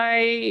 So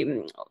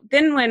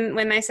then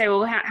when they say,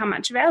 well, how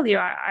much value,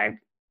 I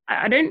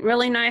don't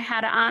really know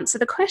how to answer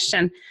the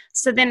question.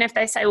 So then if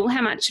they say, well,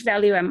 how much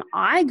value am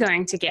I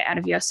going to get out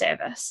of your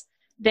service?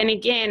 Then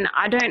again,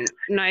 I don't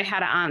know how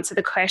to answer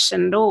the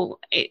question at all.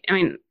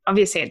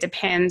 Obviously it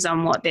depends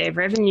on what their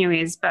revenue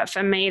is, but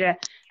for me to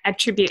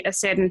attribute a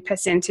certain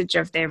percentage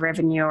of their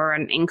revenue or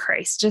an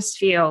increase just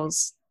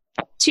feels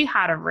too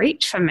hard to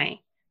reach for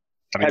me.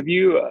 Have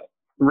you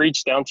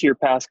reached out to your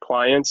past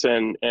clients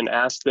and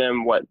asked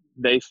them what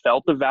they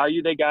felt the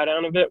value they got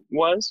out of it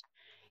was?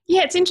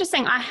 Yeah, it's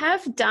interesting. I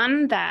have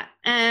done that,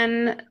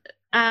 and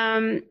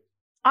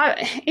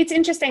it's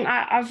interesting.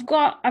 I've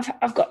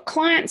got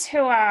clients who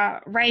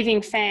are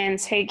raving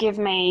fans who give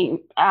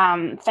me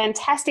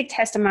fantastic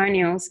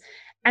testimonials,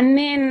 and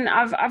then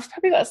I've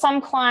probably got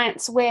some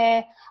clients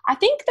where I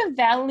think the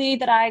value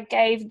that I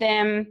gave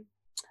them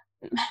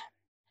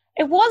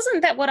It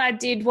wasn't that what I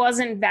did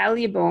wasn't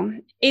valuable.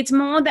 It's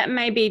more that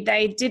maybe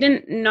they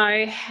didn't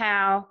know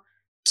how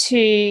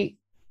to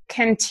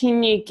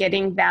continue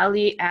getting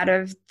value out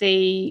of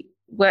the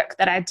work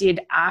that I did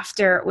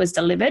after it was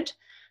delivered.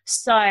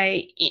 So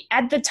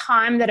at the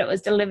time that it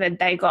was delivered,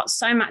 they got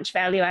so much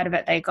value out of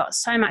it. They got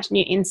so much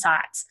new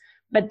insights.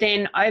 But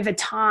then over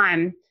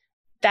time,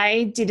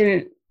 they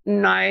didn't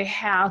know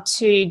how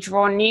to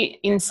draw new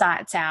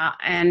insights out,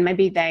 and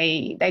maybe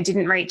they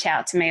didn't reach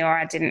out to me, or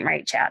I didn't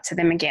reach out to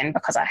them again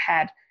because I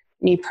had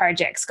new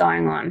projects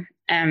going on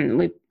and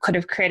we could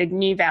have created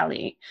new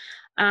value.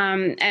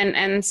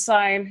 And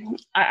so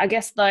I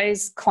guess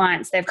those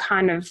clients, they've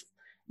kind of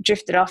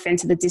drifted off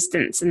into the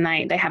distance, and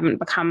they haven't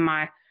become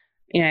my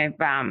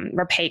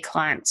repeat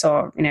clients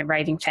or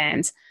raving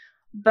fans.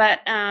 But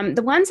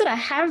the ones that I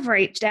have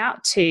reached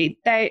out to,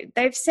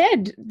 they've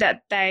said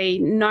that they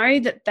know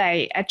that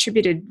they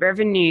attributed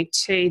revenue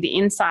to the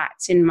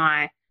insights in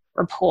my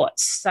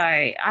reports. So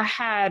I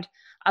had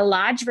a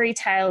large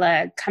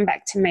retailer come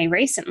back to me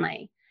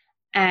recently,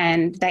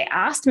 and they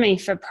asked me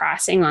for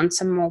pricing on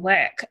some more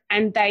work.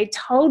 And they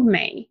told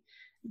me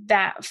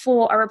that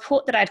for a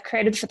report that I'd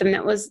created for them,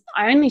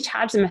 I only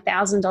charged them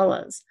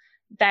 $1,000.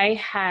 They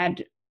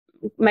had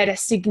made a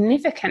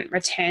significant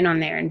return on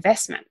their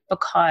investment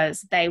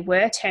because they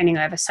were turning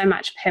over so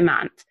much per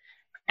month,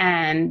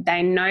 and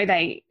they know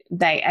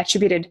they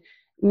attributed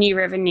new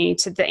revenue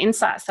to the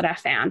insights that I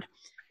found.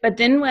 But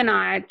then when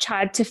I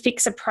tried to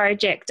fix a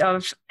project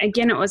of,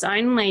 again, it was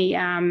only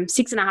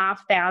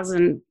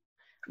 $6,500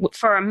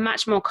 for a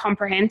much more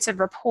comprehensive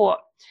report,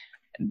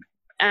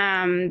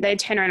 they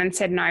turned around and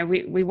said, no,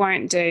 we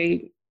won't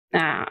do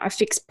a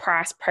fixed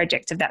price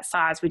project of that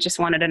size. We just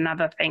wanted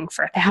another thing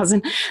for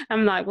 $1,000.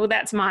 I'm like, well,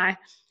 that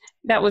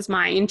was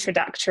my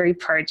introductory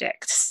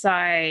project.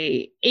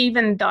 So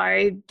even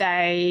though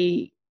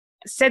they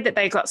said that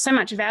they got so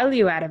much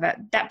value out of it,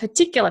 that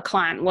particular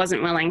client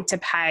wasn't willing to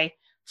pay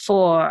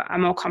for a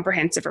more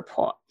comprehensive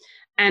report.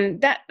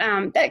 And that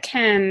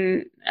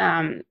can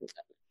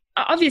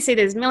obviously,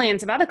 there's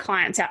millions of other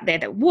clients out there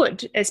that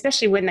would,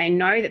 especially when they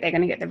know that they're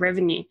going to get the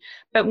revenue.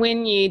 But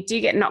when you do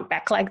get knocked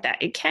back like that,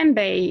 it can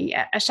be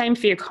a shame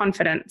for your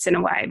confidence in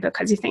a way,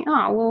 because you think,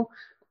 oh, well,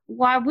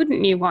 why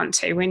wouldn't you want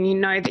to when you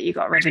know that you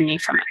got revenue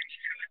from it?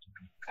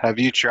 Have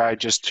you tried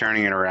just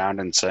turning it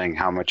around and saying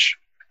how much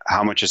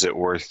is it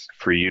worth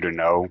for you to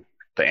know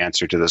the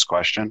answer to this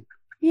question?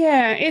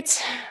 Yeah,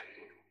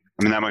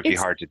 that might be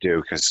hard to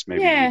do because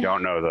maybe you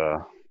don't know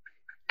the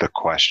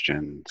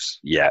questions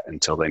yet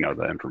until they know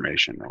the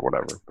information or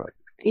whatever. But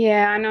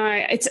yeah, I know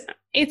I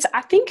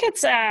think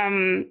it's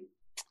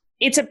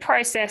a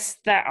process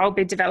that I'll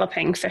be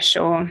developing for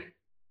sure.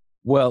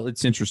 Well,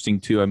 it's interesting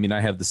too.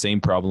 I have the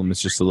same problem.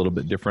 It's just a little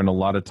bit different. A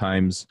lot of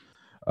times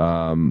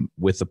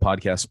with the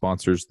podcast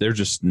sponsors, they're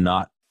just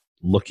not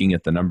looking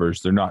at the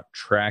numbers. They're not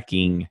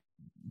tracking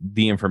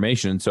the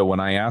information. So when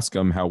I ask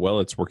them how well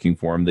it's working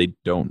for them, they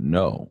don't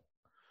know.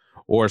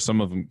 Or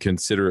some of them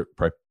consider it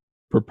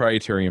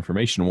proprietary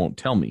information, won't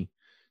tell me.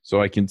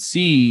 So I can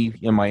see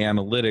in my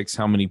analytics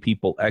how many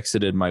people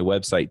exited my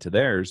website to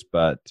theirs,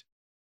 but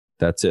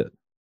that's it.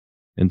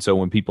 And so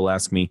when people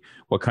ask me,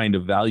 what kind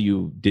of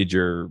value did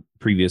your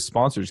previous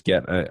sponsors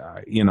get?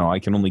 I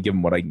can only give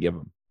them what I can give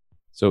them.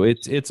 So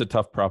it's a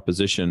tough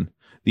proposition.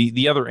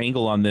 The other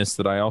angle on this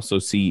that I also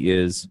see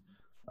is,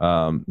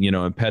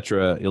 and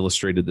Petra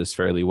illustrated this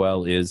fairly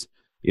well, is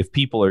if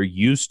people are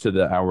used to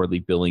the hourly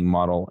billing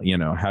model,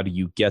 how do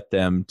you get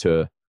them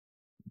to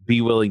be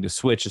willing to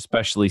switch,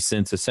 especially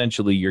since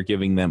essentially you're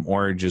giving them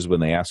oranges when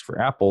they ask for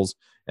apples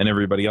and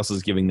everybody else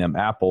is giving them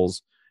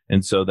apples.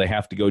 And so they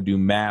have to go do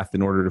math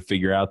in order to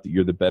figure out that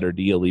you're the better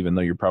deal, even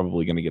though you're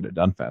probably going to get it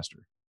done faster.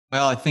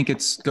 Well, I think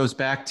it goes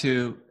back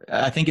to,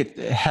 I think it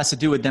has to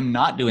do with them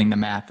not doing the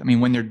math.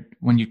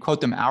 When you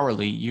quote them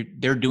hourly,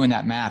 they're doing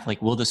that math.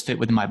 Like, will this fit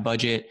within my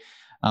budget?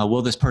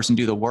 Will this person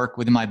do the work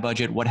within my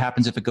budget? What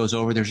happens if it goes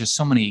over? There's just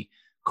so many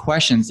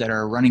questions that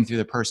are running through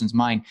the person's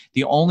mind.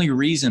 The only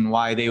reason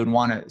why they would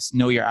want to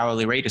know your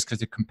hourly rate is because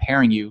they're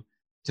comparing you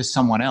to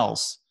someone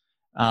else.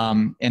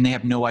 And they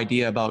have no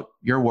idea about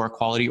your work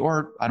quality,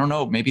 or I don't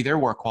know, maybe their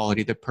work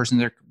quality, the person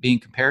they're being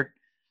compared,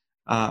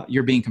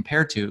 you're being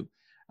compared to.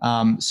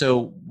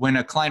 So when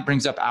a client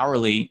brings up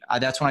hourly,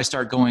 that's when I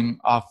start going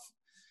off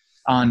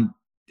on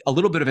a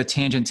little bit of a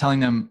tangent, telling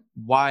them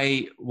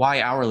why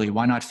hourly,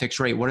 why not fixed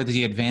rate? What are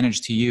the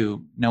advantage to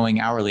you knowing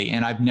hourly?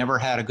 And I've never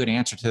had a good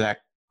answer to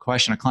that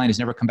question. A client has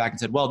never come back and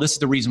said, well, this is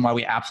the reason why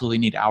we absolutely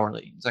need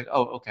hourly. It's like,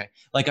 oh, okay.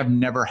 Like, I've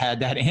never had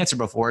that answer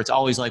before. It's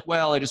always like,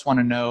 well, I just want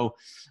to know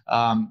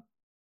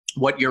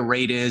what your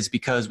rate is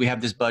because we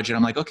have this budget.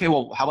 I'm like, okay,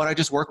 well, how about I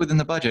just work within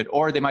the budget?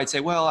 Or they might say,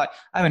 well, I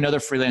have another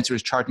freelancer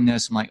who's charging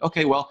this. I'm like,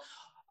 okay, well,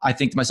 I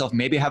think to myself,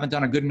 maybe I haven't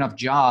done a good enough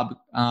job,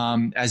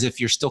 as if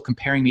you're still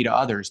comparing me to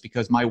others,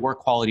 because my work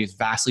quality is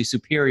vastly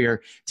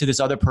superior to this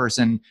other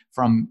person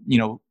from,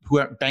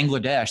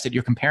 Bangladesh that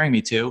you're comparing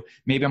me to.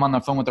 Maybe I'm on the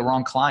phone with the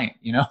wrong client,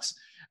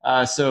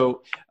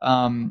 So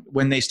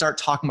when they start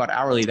talking about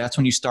hourly, that's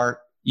when you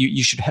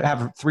should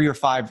have 3 or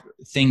 5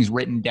 things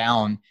written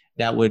down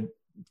that would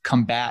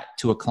combat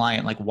to a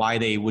client like why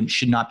they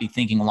should not be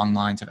thinking along the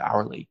lines of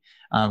hourly.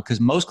 Because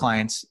most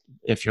clients,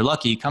 if you're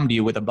lucky, come to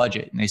you with a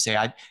budget and they say,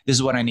 this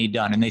is what I need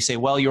done. And they say,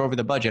 well, you're over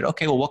the budget.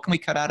 Okay, well, what can we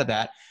cut out of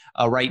that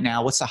right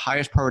now? What's the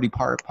highest priority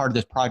part of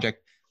this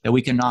project that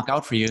we can knock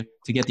out for you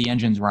to get the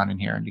engines running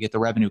here and to get the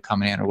revenue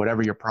coming in, or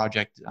whatever your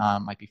project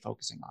might be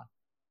focusing on?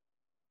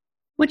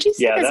 Would you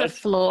say there's a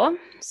flaw?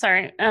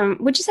 Sorry.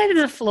 Would you say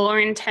there's a flaw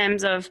in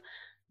terms of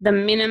the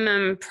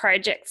minimum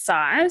project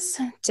size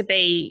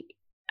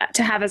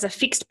to have as a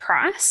fixed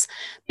price?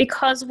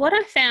 Because what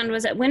I found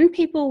was that when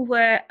people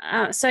were,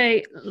 so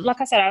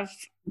like I said, I've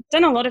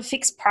done a lot of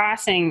fixed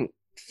pricing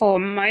for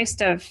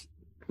most of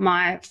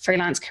my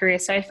freelance career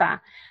so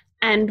far.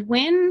 And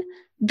when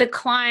the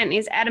client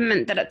is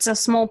adamant that it's a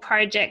small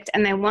project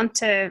and they want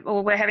to,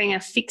 or we're having a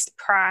fixed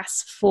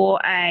price for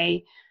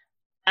a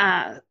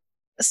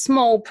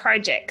small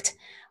project,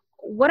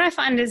 what I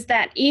find is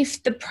that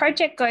if the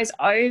project goes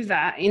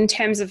over in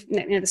terms of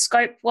the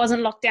scope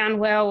wasn't locked down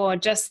well, or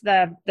just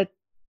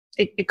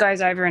it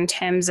goes over in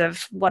terms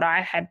of what I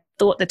had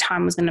thought the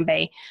time was going to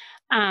be,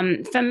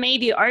 for me,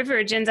 the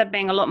overage ends up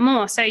being a lot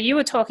more. So you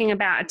were talking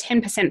about a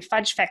 10%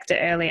 fudge factor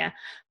earlier.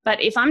 But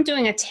if I'm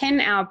doing a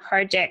 10-hour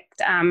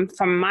project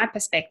from my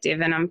perspective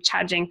and I'm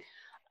charging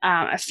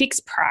a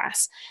fixed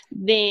price,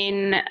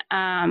 then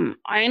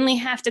I only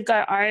have to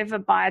go over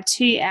by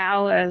 2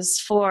 hours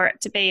for it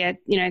to be a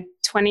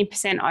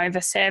 20% over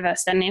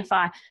service. And if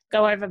I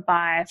go over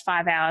by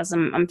 5 hours,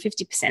 I'm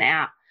 50%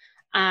 out.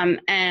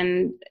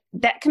 And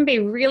that can be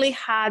really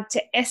hard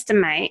to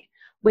estimate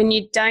when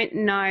you don't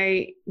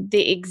know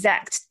the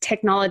exact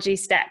technology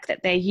stack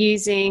that they're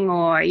using,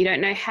 or you don't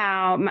know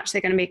how much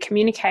they're going to be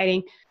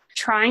communicating.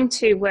 Trying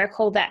to work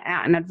all that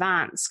out in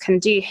advance can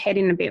do your head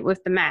in a bit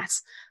with the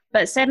maths.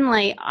 But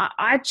certainly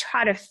I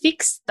try to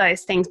fix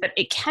those things, but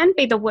it can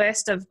be the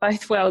worst of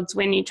both worlds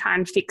when you try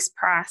and fix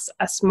price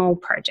a small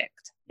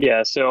project.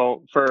 Yeah.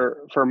 So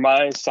for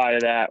my side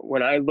of that,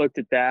 when I looked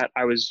at that,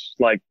 I was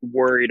like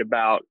worried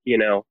about,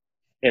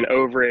 an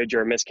overage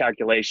or a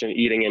miscalculation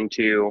eating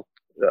into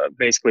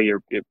basically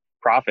your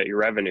profit, your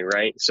revenue,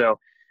 right? So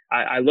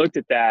I looked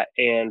at that,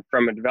 and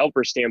from a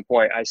developer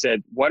standpoint, I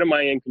said, what am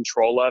I in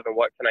control of and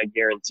what can I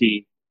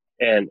guarantee?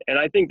 And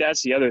I think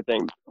that's the other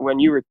thing. When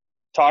you were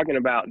talking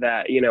about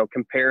that,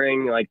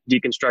 comparing, like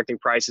deconstructing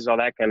prices, all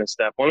that kind of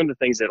stuff, one of the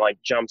things that like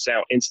jumps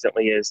out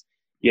instantly is,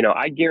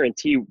 I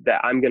guarantee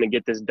that I'm going to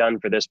get this done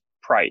for this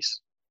price.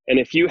 And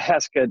if you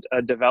ask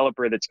a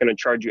developer that's going to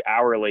charge you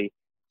hourly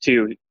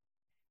to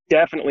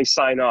definitely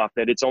sign off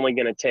that it's only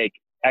going to take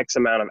X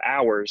amount of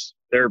hours,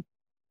 they're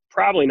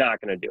probably not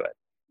going to do it.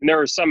 And there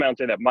are some out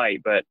there that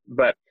might, but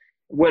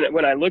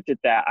when I looked at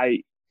that,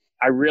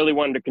 I really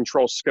wanted to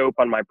control scope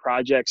on my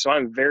project. So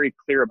I'm very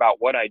clear about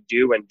what I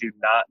do and do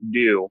not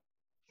do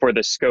for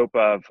the scope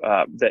of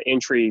the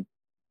entry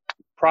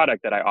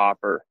product that I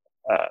offer.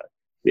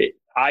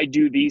 I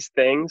do these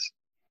things.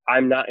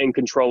 I'm not in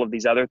control of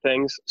these other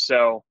things.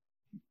 So,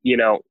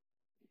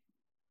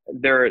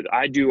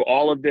 I do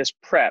all of this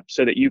prep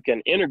so that you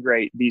can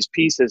integrate these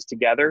pieces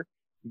together.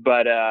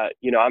 But,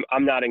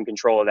 I'm not in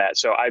control of that.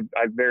 So I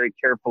very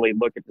carefully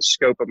look at the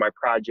scope of my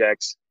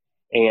projects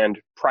and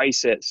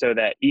price it so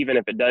that even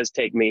if it does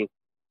take me,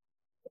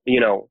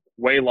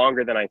 way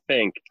longer than I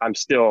think,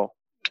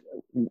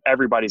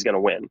 everybody's going to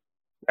win.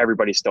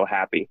 Everybody's still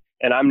happy.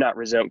 And I'm not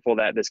resentful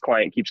that this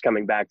client keeps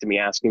coming back to me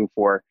asking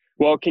for,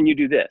 well, can you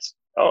do this?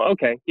 Oh,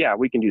 okay. Yeah,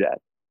 we can do that.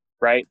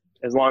 Right.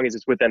 As long as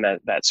it's within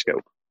that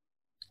scope.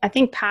 I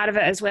think part of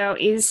it as well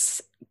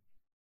is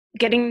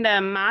getting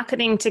the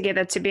marketing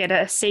together to be able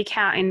to seek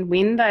out and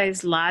win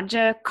those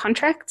larger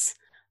contracts.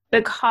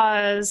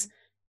 Because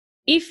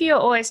if you're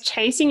always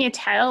chasing your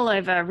tail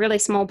over really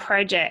small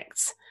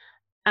projects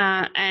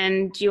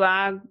and you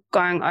are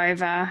going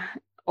over,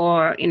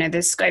 or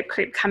there's scope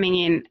creep coming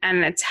in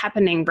and it's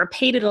happening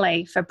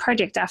repeatedly for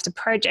project after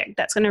project,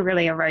 that's going to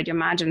really erode your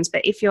margins.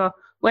 But if you're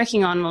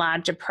working on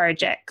larger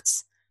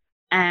projects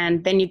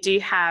and then you do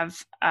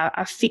have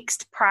a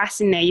fixed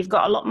price in there, you've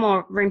got a lot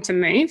more room to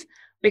move.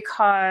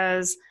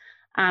 Because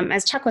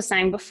as Chuck was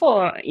saying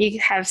before, you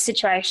have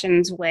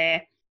situations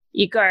where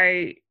you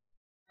go,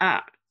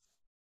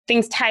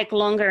 things take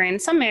longer in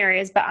some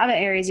areas, but other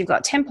areas you've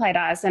got template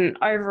eyes and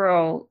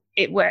overall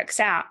it works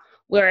out.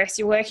 Whereas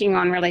you're working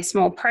on really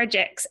small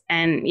projects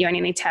and you only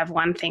need to have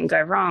one thing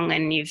go wrong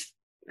and you've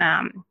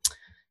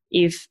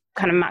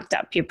kind of mucked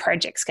up your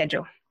project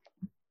schedule.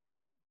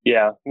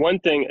 Yeah. One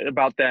thing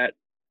about that,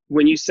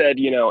 when you said,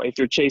 if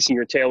you're chasing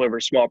your tail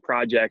over small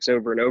projects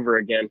over and over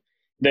again,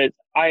 that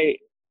I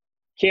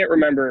can't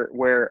remember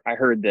where I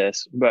heard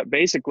this, but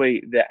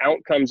basically the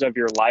outcomes of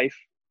your life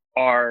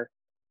are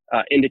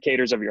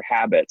indicators of your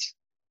habits.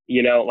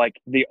 Like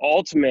the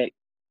ultimate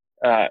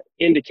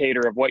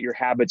indicator of what your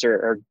habits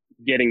are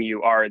getting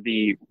you are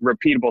the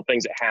repeatable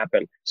things that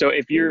happen. So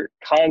if you're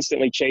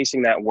constantly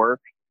chasing that work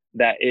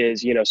that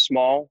is,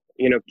 small,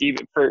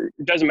 even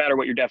it doesn't matter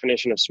what your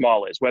definition of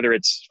small is, whether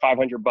it's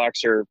 $500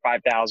 or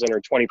 5,000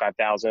 or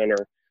 25,000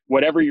 or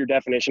whatever your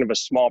definition of a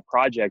small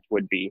project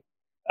would be.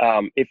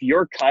 If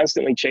you're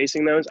constantly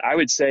chasing those, I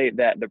would say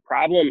that the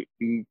problem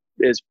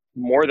is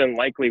more than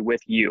likely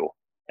with you.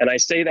 And I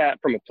say that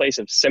from a place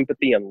of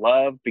sympathy and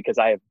love because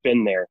I have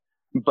been there.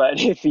 But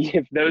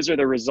if those are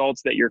the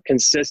results that you're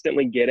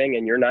consistently getting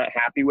and you're not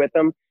happy with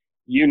them,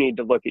 you need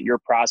to look at your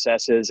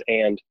processes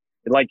and,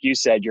 like you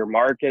said, your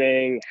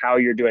marketing, how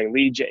you're doing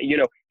lead gen.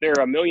 There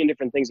are a million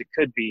different things it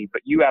could be,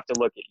 but you have to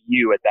look at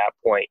you at that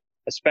point,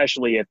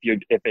 especially if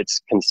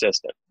it's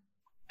consistent.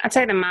 I'd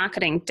say the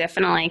marketing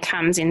definitely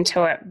comes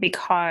into it,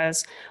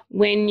 because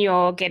when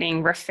you're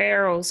getting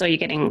referrals or you're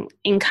getting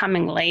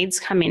incoming leads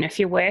come in, if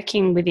you're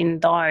working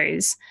within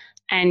those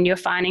and you're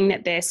finding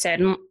that they're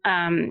certain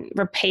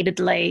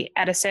repeatedly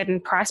at a certain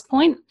price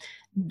point,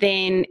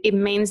 then it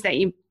means that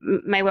you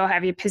may well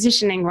have your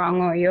positioning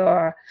wrong, or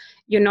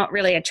you're not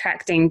really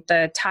attracting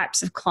the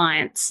types of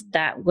clients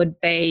that would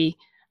be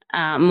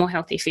more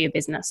healthy for your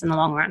business in the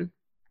long run.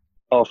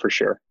 Oh, for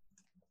sure.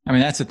 I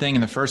mean, that's the thing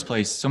in the first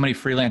place. So many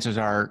freelancers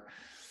are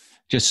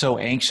just so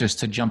anxious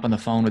to jump on the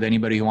phone with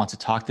anybody who wants to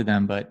talk to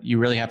them, but you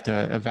really have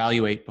to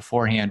evaluate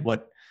beforehand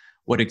what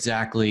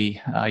exactly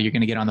you're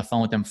going to get on the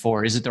phone with them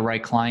for. Is it the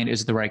right client?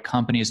 Is it the right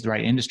company? Is it the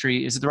right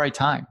industry? Is it the right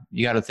time?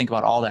 You got to think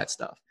about all that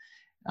stuff.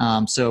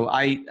 So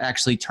I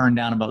actually turn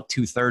down about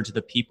 2/3 of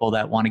the people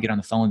that want to get on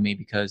the phone with me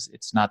because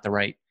it's not the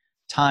right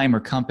time or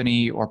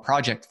company or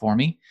project for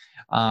me.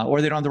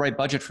 Or they don't have the right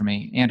budget for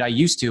me. And I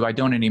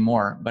don't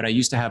anymore, but I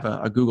used to have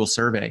a Google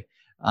survey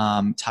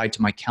tied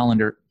to my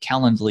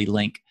Calendly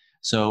link.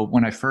 So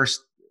when I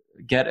first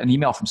get an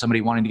email from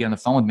somebody wanting to get on the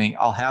phone with me,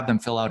 I'll have them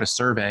fill out a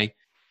survey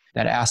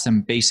that asks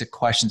them basic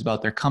questions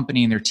about their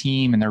company and their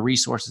team and their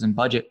resources and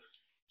budget,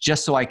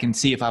 just so I can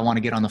see if I want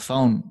to get on the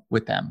phone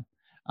with them.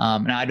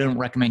 And I don't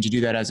recommend you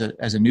do that as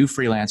a new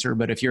freelancer,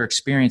 but if you're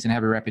experienced and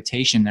have a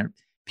reputation that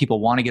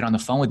people want to get on the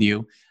phone with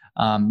you,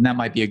 that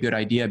might be a good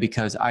idea,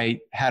 because I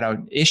had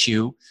an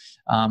issue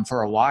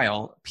for a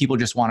while. People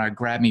just want to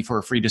grab me for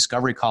a free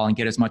discovery call and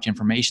get as much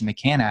information they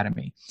can out of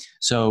me.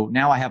 So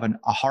now I have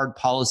a hard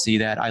policy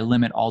that I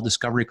limit all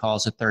discovery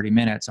calls to 30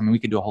 minutes. I mean, we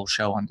could do a whole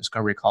show on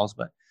discovery calls,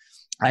 but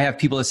I have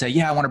people that say,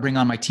 yeah, I want to bring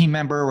on my team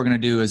member. We're going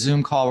to do a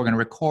Zoom call. We're going to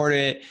record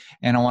it.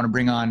 And I want to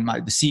bring on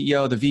the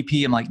CEO, the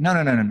VP. I'm like, no.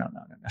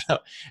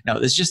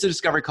 It's just a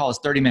discovery call. It's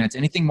 30 minutes.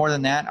 Anything more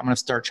than that, I'm going to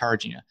start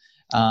charging you.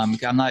 I'm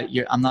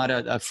not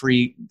a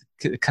free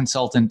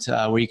consultant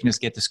where you can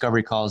just get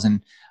discovery calls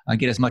and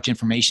get as much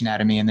information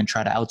out of me and then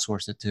try to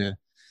outsource it to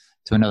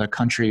another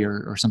country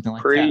or something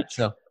like that.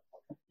 So,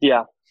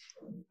 yeah,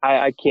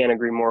 I can't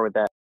agree more with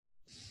that.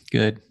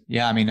 Good.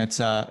 Yeah. I mean,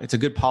 it's a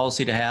good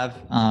policy to have.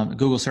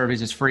 Google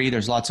Surveys is free.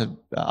 There's lots of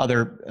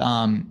other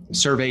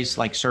surveys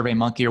like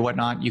SurveyMonkey or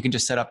whatnot. You can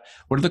just set up,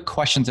 what are the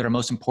questions that are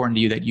most important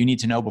to you that you need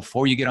to know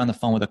before you get on the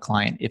phone with a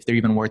client, if they're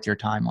even worth your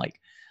time?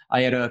 Like, I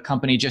had a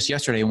company just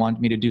yesterday who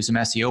wanted me to do some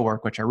SEO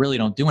work, which I really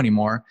don't do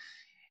anymore.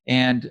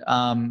 And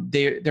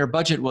their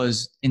budget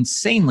was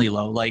insanely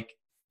low. Like,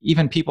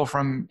 even people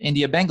from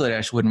India,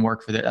 Bangladesh wouldn't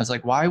work for that. I was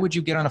like, why would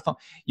you get on a phone?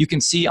 You can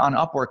see on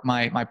Upwork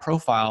my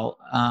profile.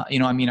 I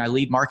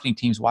lead marketing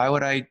teams. Why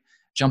would I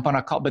jump on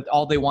a call? But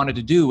all they wanted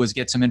to do was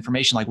get some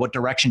information, like what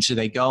direction should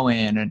they go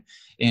in,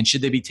 and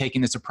should they be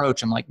taking this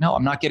approach? I'm like, no,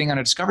 I'm not getting on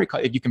a discovery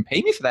call. If you can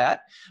pay me for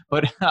that,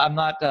 but I'm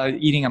not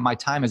eating at my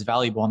time as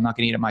valuable. I'm not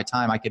going to eat at my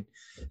time. I could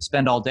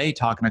spend all day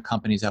talking to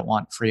companies that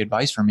want free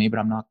advice from me, but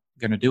I'm not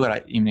going to do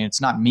it. It's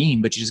not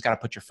mean, but you just got to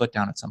put your foot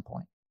down at some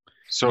point.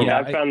 So yeah,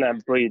 I found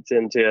that bleeds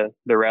into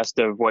the rest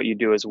of what you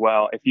do as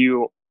well. If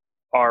you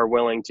are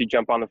willing to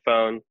jump on the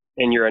phone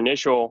in your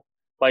initial,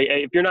 like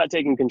if you're not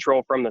taking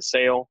control from the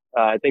sale,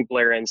 I think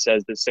Blair Enns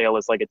says the sale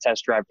is like a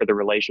test drive for the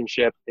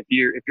relationship. If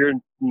you're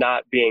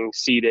not being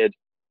seated,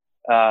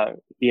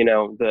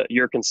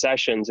 your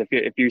concessions,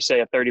 if you say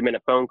a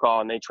 30-minute phone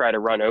call and they try to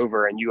run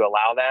over and you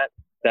allow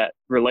that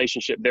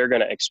relationship, they're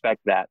going to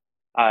expect that.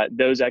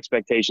 Those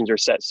expectations are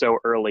set so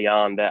early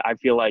on that I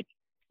feel like,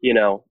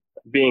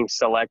 being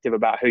selective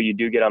about who you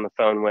do get on the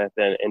phone with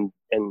and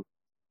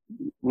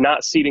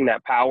not ceding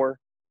that power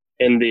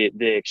in the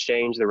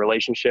exchange, the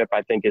relationship,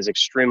 I think is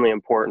extremely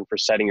important for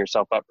setting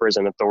yourself up for as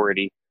an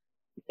authority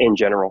in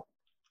general.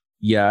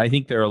 Yeah, I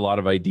think there are a lot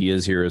of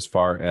ideas here as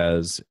far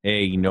as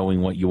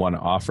knowing what you want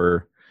to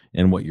offer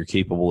and what you're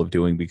capable of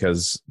doing,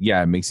 because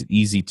it makes it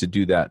easy to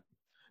do that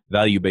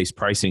value-based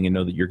pricing and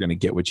know that you're going to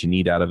get what you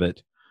need out of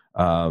it.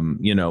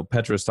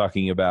 Petra's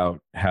talking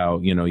about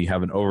how, you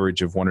have an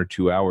overage of 1 or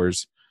 2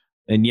 hours.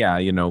 And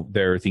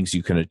there are things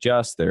you can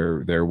adjust.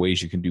 There are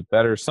ways you can do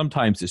better.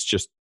 Sometimes it's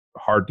just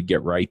hard to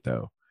get right,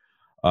 though.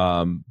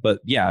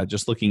 But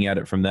just looking at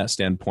it from that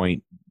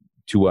standpoint,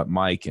 to what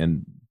Mike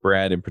and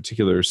Brad in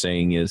particular are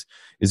saying is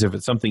if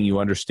it's something you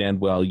understand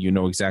well, you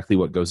know exactly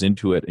what goes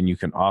into it, and you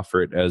can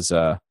offer it as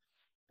a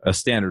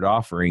standard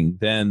offering,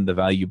 then the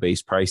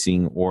value-based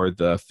pricing or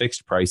the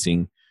fixed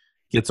pricing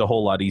gets a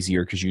whole lot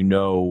easier, because you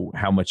know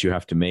how much you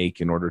have to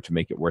make in order to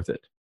make it worth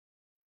it.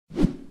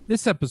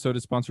 This episode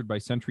is sponsored by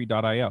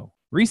Sentry.io.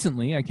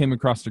 Recently, I came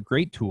across a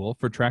great tool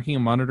for tracking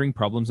and monitoring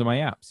problems in my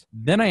apps.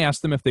 Then I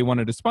asked them if they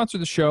wanted to sponsor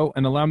the show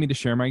and allow me to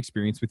share my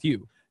experience with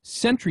you.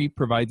 Sentry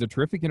provides a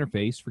terrific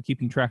interface for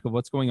keeping track of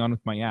what's going on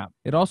with my app.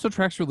 It also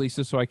tracks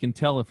releases so I can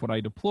tell if what I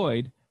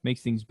deployed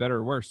makes things better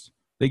or worse.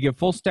 They give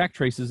full stack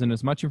traces and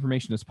as much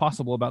information as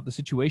possible about the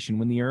situation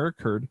when the error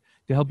occurred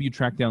to help you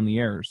track down the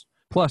errors.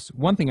 Plus,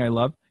 one thing I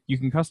love, you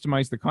can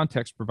customize the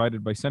context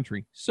provided by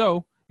Sentry.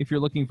 So, if you're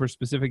looking for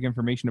specific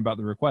information about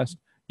the request,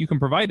 you can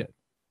provide it.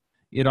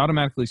 It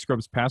automatically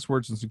scrubs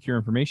passwords and secure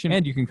information,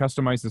 and you can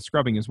customize the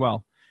scrubbing as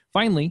well.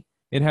 Finally,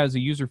 it has a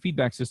user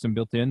feedback system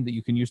built in that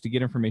you can use to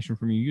get information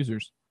from your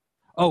users.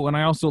 Oh, and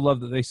I also love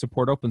that they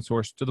support open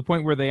source to the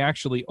point where they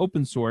actually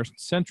open sourced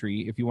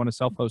Sentry if you want to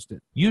self-host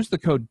it. Use the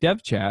code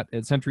devchat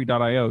at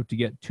sentry.io to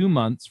get 2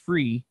 months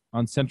free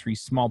on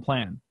Sentry's small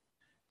plan.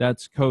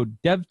 That's code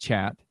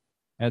devchat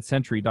at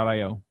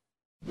sentry.io.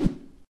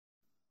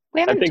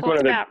 We haven't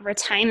talked about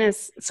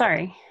retainers.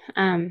 Sorry.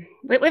 We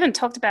haven't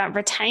talked about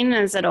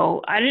retainers at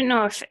all. I don't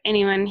know if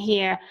anyone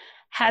here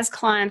has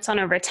clients on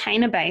a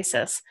retainer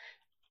basis.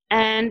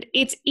 And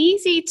it's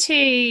easy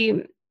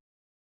to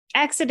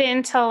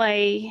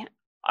accidentally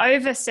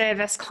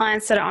over-service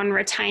clients that are on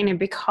retainer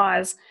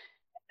because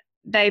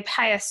they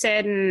pay a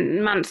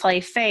certain monthly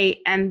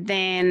fee, and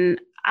then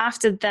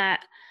after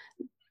that,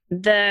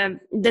 the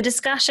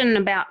discussion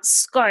about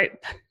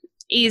scope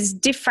is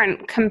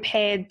different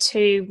compared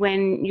to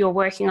when you're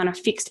working on a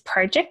fixed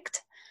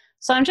project.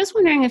 So I'm just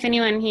wondering if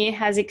anyone here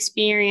has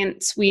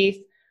experience with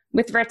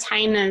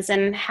retainers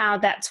and how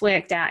that's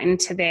worked out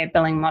into their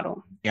billing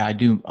model. Yeah, I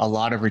do a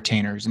lot of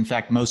retainers. In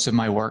fact, most of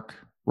my work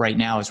right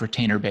now is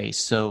retainer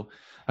based. So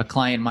a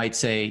client might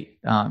say,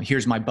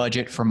 here's my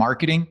budget for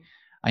marketing.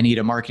 I need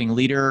a marketing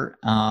leader.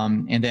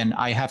 And then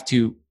I have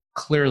to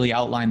clearly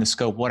outline the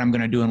scope, what I'm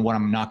going to do and what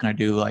I'm not going to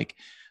do. Like,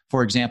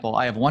 for example,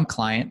 I have one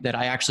client that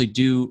I actually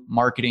do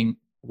marketing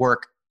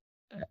work.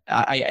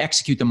 I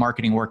execute the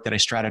marketing work that I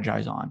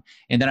strategize on.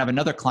 And then I have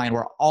another client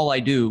where all I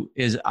do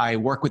is I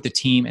work with the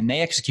team and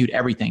they execute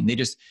everything.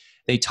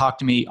 They talk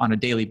to me on a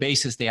daily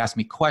basis. They ask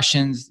me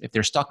questions if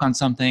they're stuck on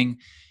something.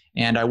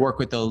 And I work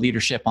with the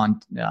leadership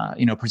on,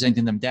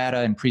 presenting them data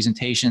and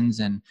presentations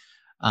and,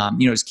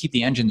 just keep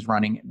the engines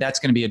running. That's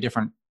going to be a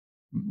different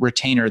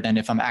retainer than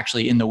if I'm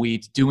actually in the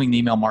weeds doing the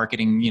email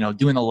marketing,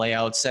 doing the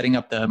layout, setting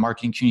up the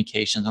marketing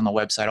communications on the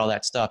website, all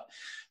that stuff.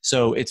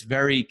 So it's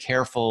very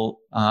careful.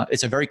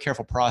 It's a very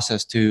careful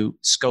process to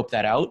scope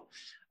that out.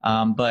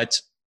 But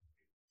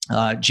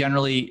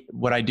generally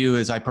what I do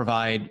is I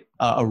provide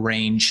a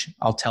range.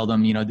 I'll tell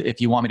them,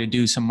 if you want me to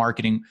do some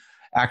marketing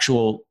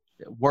actual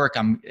work,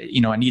 I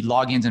need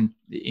logins and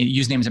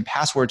usernames and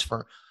passwords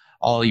for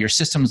all your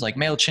systems like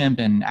MailChimp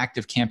and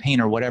ActiveCampaign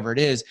or whatever it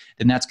is,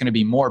 then that's going to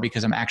be more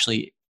because I'm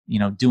actually,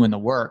 doing the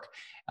work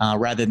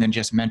rather than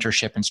just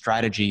mentorship and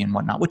strategy and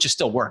whatnot, which is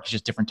still work. It's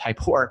just different type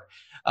of work.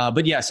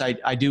 But yes,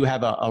 I do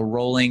have a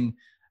rolling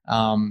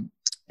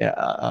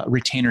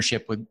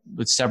retainership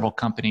with several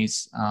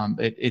companies.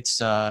 It's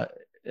a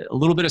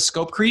little bit of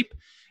scope creep,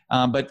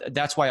 but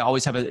that's why I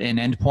always have an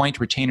endpoint.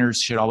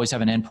 Retainers should always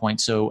have an endpoint.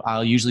 So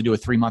I'll usually do a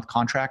 3-month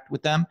contract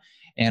with them.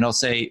 And I'll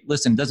say,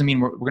 listen, doesn't mean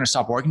we're going to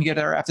stop working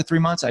together after 3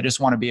 months. I just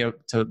want to be able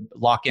to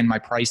lock in my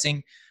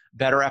pricing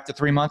better after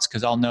 3 months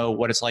because I'll know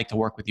what it's like to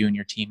work with you and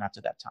your team after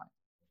that time.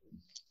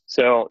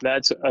 So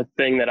that's a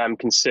thing that I'm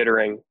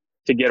considering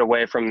to get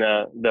away from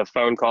the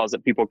phone calls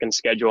that people can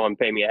schedule and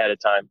pay me ahead of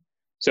time.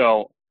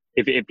 So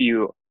do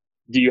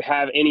you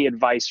have any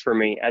advice for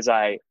me as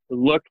I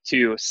look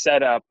to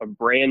set up a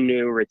brand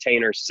new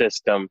retainer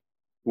system?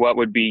 What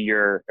would be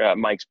your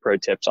Mike's pro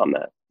tips on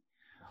that?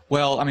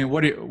 Well, I mean,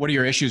 what are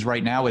your issues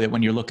right now with it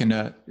when you're looking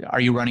to,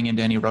 are you running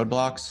into any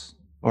roadblocks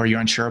or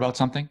you're unsure about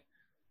something?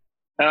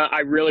 I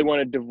really want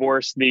to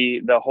divorce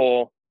the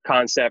whole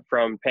concept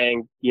from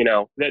paying,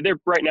 they're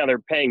right now they're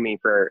paying me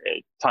for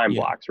time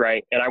blocks,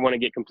 right? And I want to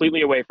get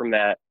completely away from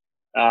that.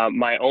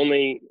 My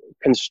only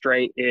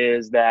constraint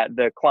is that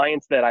the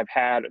clients that I've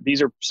had,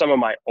 these are some of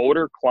my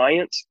older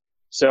clients.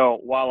 So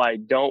while I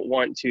don't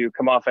want to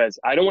come off as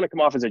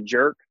a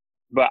jerk,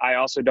 but I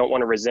also don't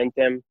want to resent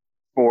them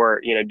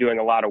for, doing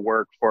a lot of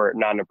work for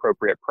not an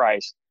appropriate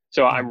price.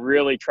 So I'm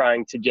really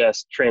trying to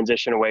just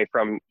transition away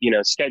from,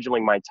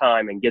 scheduling my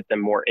time and get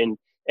them more in.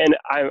 And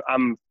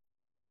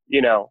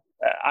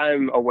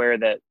I'm aware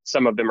that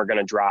some of them are going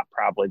to drop.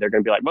 Probably they're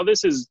going to be like, well,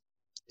 this is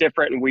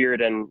different and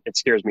weird and it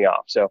scares me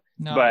off. So,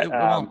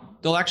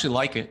 they'll actually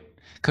like it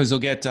because they'll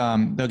get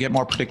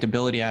more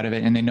predictability out of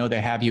it and they know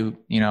they have you,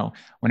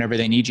 whenever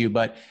they need you.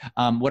 But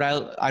what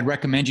I'd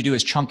recommend you do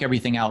is chunk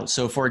everything out.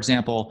 So for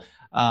example,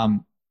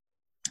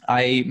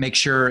 I make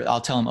sure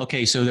I'll tell them,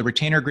 okay, so the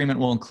retainer agreement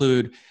will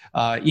include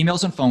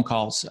emails and phone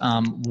calls,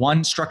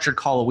 one structured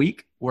call a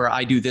week where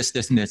I do this,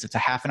 and this. It's a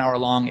half an hour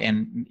long.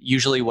 And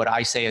usually what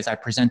I say is I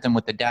present them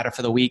with the data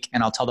for the week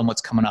and I'll tell them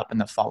what's coming up in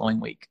the following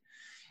week.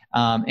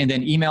 And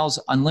then emails,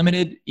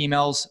 unlimited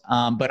emails,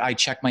 but I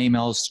check my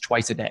emails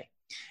twice a day.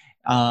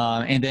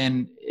 And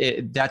then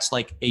that's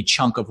like a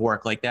chunk of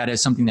work. Like that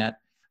is something that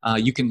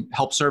you can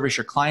help service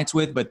your clients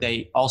with, but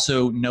they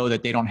also know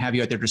that they don't have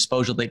you at their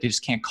disposal. They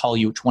just can't call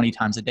you 20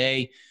 times a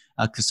day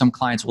because some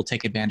clients will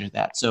take advantage of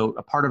that. So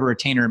a part of a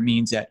retainer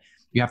means that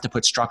you have to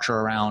put structure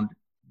around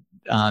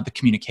the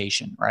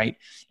communication, right?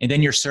 And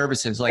then your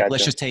services, like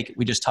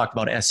we just talked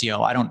about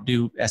SEO. I don't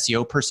do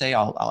SEO per se.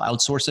 I'll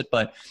outsource it,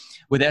 but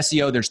with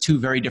SEO, there's two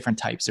very different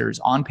types. There's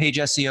on-page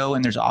SEO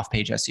and there's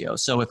off-page SEO.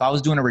 So if I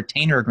was doing a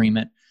retainer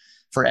agreement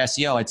for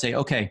SEO, I'd say,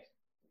 okay,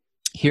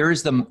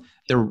 here's the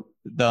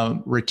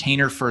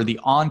retainer for the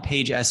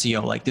on-page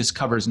SEO. Like this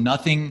covers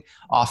nothing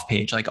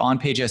off-page. Like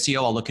on-page SEO,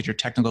 I'll look at your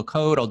technical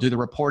code. I'll do the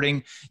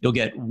reporting. You'll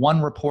get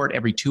one report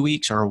every 2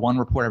 weeks or one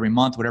report every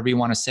month, whatever you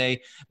want to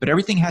say. But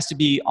everything has to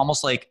be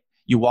almost like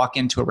you walk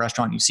into a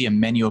restaurant and you see a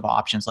menu of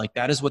options. Like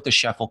that is what the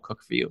chef will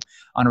cook for you.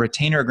 On a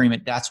retainer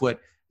agreement, that's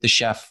what the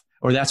chef,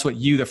 or that's what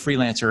you, the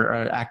freelancer,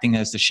 are acting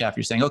as the chef.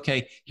 You're saying,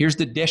 okay, here's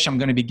the dish I'm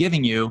going to be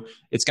giving you.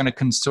 It's going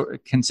to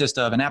consist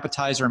of an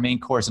appetizer, a main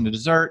course, and a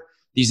dessert.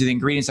 These are the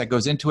ingredients that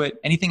goes into it.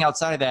 Anything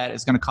outside of that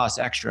is going to cost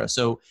extra.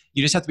 So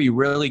you just have to be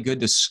really good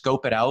to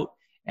scope it out.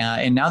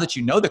 And now that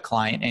you know the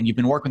client and you've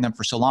been working with them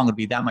for so long, it'll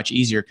be that much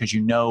easier because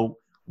you know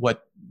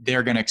what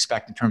they're going to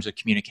expect in terms of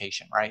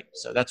communication, right?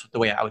 So that's the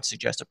way I would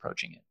suggest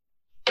approaching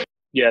it.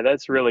 Yeah,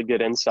 that's really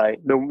good insight.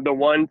 The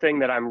one thing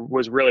that I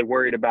was really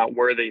worried about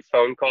were the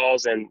phone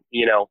calls, and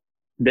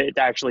it's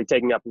actually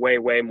taking up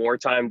way more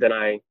time than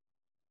I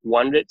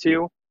wanted it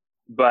to.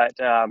 But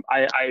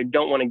I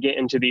don't want to get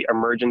into the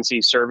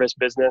emergency service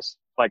business.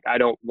 Like I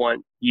don't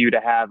want you to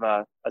have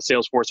a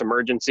Salesforce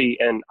emergency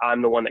and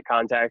I'm the one that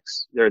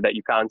contacts or that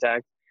you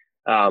contact.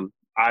 I'm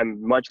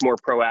much more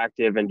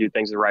proactive and do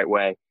things the right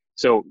way.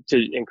 So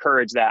to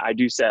encourage that, I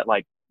do set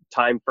like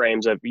time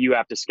frames of you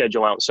have to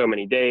schedule out so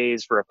many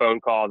days for a phone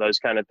call, those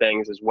kind of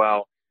things as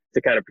well,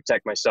 to kind of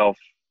protect myself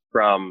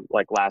from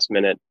like last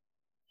minute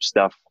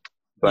stuff.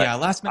 But yeah,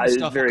 last minute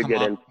stuff will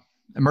come up.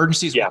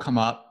 Emergencies will come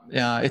up.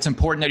 It's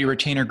important that your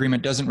retainer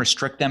agreement doesn't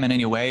restrict them in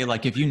any way.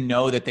 Like if you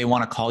know that they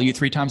want to call you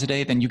 3 times a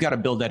day, then you got to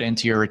build that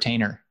into your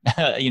retainer.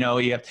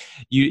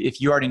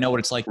 If you already know what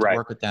it's like to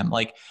work with them.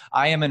 Like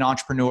I am an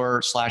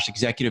entrepreneur /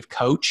 executive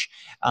coach.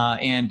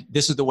 And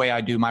this is the way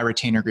I do my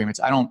retainer agreements.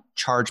 I don't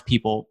charge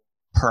people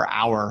per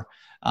hour.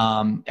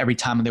 Every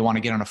time they want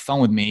to get on a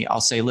phone with me,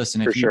 I'll say,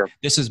 listen,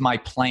 this is my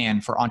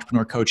plan for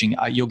entrepreneur coaching.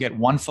 You'll get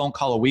 1 phone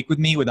call a week with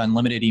me with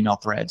unlimited email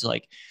threads.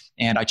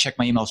 And I check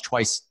my emails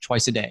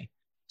twice a day.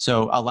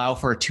 So allow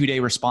for a 2-day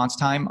response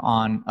time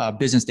on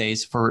business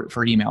days for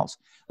emails.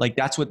 Like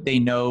that's what they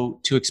know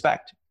to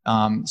expect.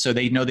 So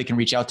they know they can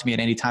reach out to me at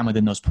any time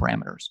within those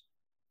parameters.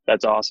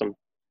 That's awesome.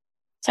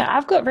 So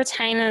I've got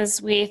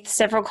retainers with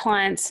several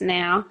clients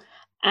now.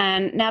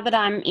 And now that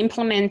I'm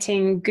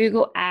implementing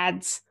Google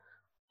Ads,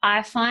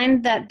 I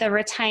find that the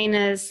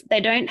retainers,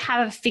 they don't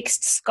have a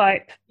fixed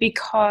scope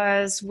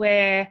because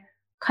we're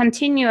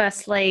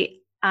continuously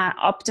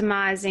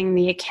optimizing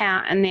the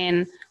account, and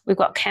then we've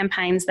got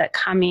campaigns that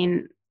come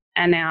in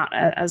and out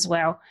as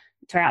well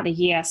throughout the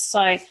year.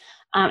 So,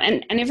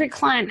 and every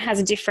client has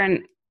a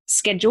different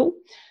schedule.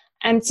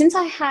 And since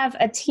I have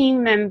a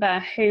team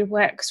member who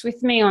works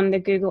with me on the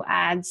Google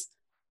Ads,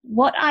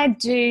 what I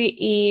do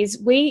is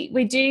we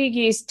do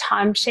use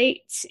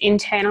timesheets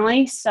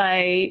internally.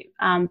 So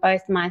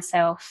both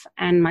myself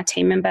and my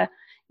team member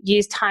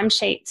use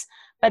timesheets.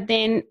 But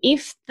then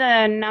if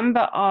the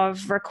number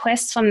of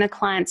requests from the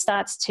client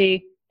starts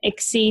to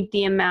exceed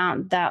the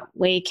amount that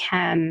we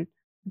can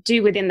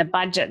do within the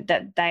budget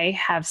that they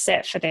have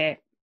set for their,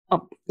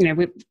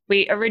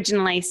 we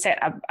originally set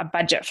a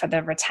budget for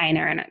the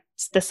retainer, and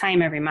it's the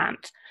same every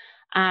month.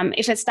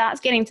 If it starts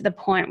getting to the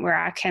point where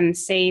I can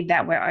see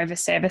that we're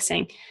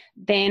over-servicing,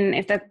 then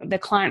if the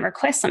client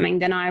requests something,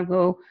 then I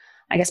will,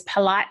 I guess,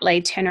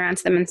 politely turn around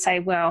to them and say,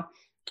 well,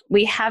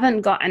 we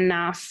haven't got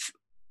enough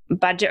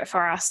budget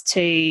for us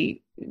to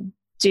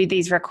do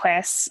these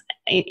requests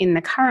in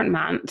the current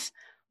month.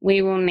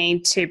 We will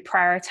need to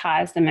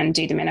prioritize them and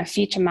do them in a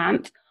future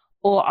month.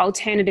 Or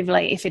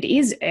alternatively, if it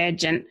is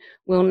urgent,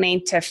 we'll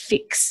need to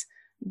fix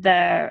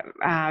the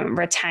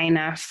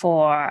retainer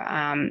for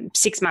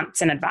 6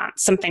 months in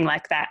advance, something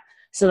like that,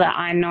 so that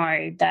I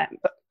know that,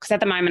 because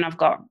at the moment I've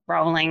got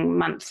rolling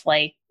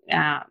monthly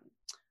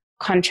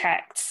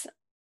contracts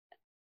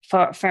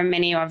for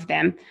many of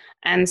them.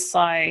 And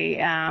so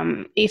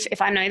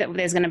if I know that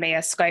there's going to be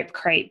a scope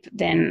creep,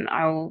 then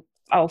I'll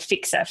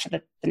fix it for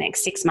the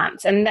next 6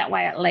 months. And that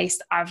way, at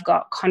least I've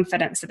got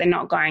confidence that they're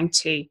not going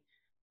to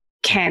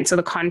cancel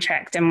the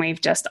contract and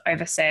we've just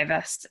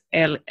over-serviced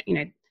early,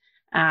 in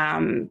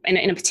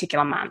a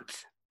particular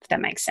month, if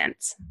that makes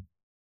sense.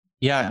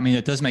 Yeah, I mean,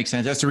 it does make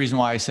sense. That's the reason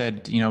why I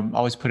said,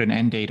 always put an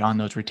end date on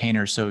those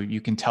retainers. So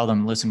you can tell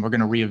them, listen, we're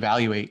going to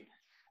reevaluate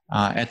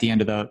at the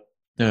end of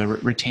the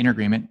retainer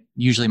agreement,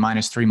 usually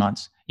minus 3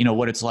 months,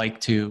 what it's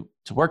like to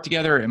work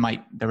together.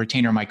 The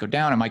retainer might go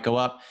down, it might go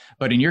up.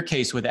 But in your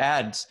case with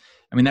ads,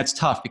 I mean, that's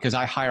tough because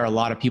I hire a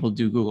lot of people to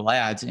do Google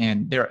Ads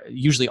and they're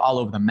usually all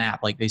over the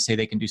map. Like they say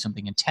they can do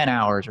something in 10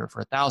 hours or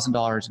for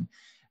 $1,000.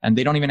 And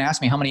they don't even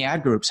ask me how many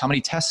ad groups, how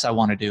many tests I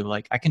want to do.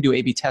 Like I can do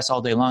A/B tests all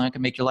day long. I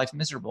can make your life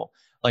miserable.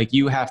 Like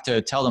you have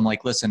to tell them,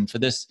 like, listen, for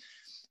this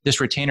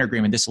retainer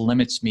agreement, this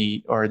limits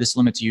me, or this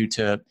limits you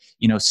to,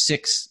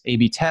 6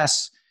 A/B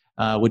tests.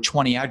 with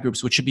 20 ad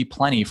groups, which should be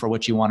plenty for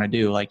what you want to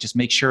do. Like, just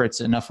make sure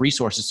it's enough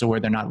resources so where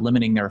they're not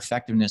limiting their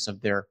effectiveness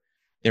of their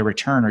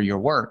return or your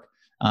work.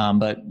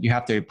 But you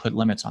have to put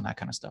limits on that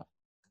kind of stuff.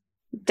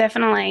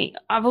 Definitely.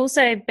 I've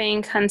also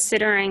been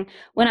considering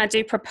when I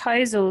do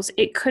proposals,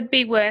 it could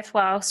be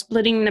worthwhile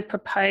splitting the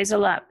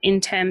proposal up in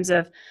terms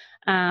of,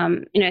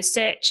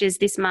 search is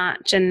this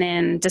much and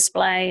then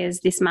display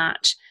is this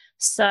much.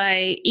 So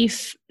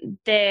if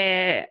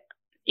their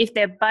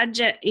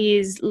budget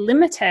is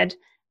limited,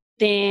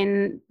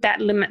 then that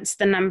limits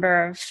the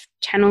number of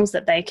channels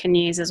that they can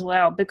use as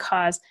well.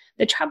 Because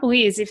the trouble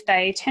is, if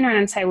they turn around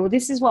and say, well,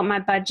 this is what my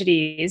budget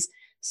is,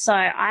 so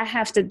I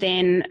have to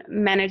then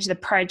manage the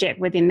project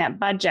within that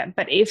budget.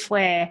 But if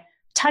we're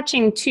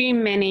touching too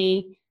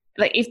many,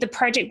 like if the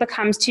project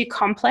becomes too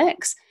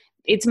complex,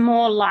 it's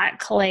more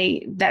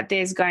likely that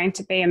there's going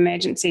to be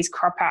emergencies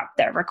crop up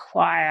that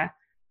require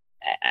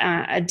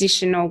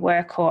additional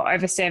work or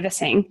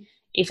over-servicing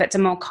if it's a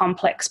more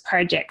complex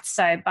project.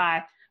 So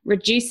by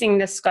reducing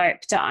the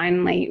scope to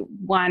only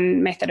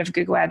one method of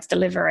Google Ads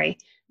delivery,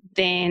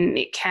 then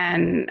it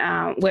can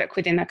work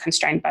within a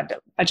constrained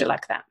budget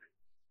like that.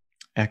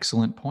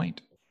 Excellent point.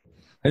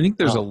 I think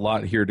there's a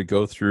lot here to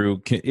go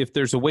through. If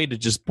there's a way to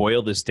just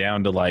boil this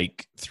down to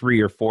like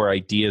 3 or 4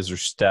 ideas or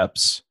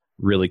steps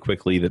really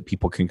quickly that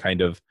people can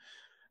kind of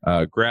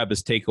grab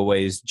as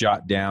takeaways,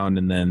 jot down,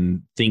 and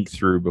then think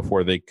through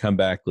before they come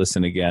back,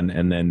 listen again,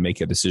 and then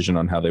make a decision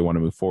on how they want to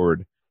move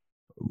forward.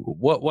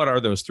 What are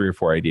those 3 or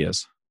 4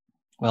 ideas?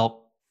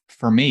 Well,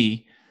 for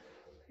me,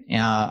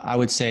 I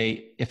would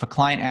say if a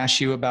client asks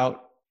you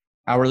about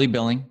hourly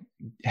billing,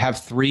 have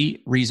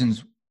 3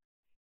 reasons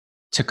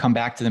to come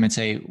back to them and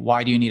say,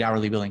 why do you need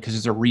hourly billing? Because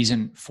there's a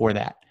reason for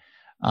that.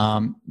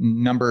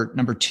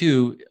 Number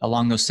 2,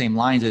 along those same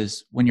lines,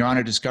 is when you're on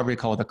a discovery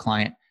call with a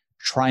client,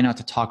 try not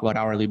to talk about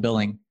hourly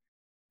billing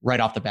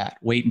right off the bat.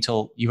 Wait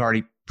until you've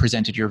already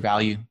presented your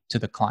value to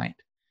the client.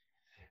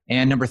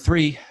 And number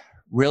 3,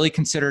 really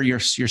consider your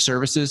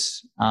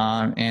services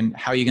and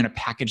how you're going to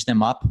package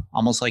them up,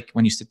 almost like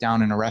when you sit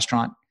down in a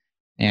restaurant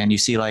and you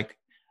see like,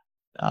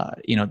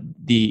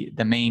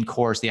 the main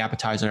course, the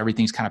appetizer,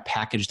 everything's kind of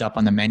packaged up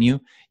on the menu.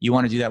 You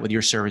want to do that with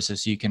your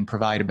services so you can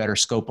provide a better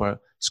scope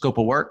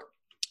of work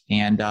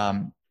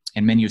and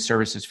menu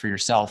services for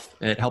yourself.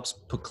 It helps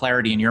put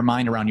clarity in your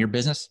mind around your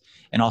business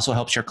and also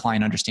helps your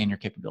client understand your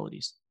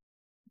capabilities.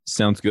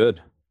 Sounds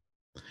good.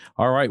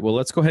 All right. Well,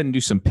 let's go ahead and do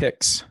some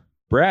picks.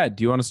 Brad,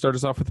 do you want to start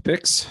us off with the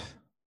picks?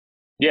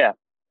 Yeah.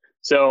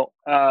 So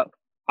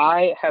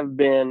I have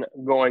been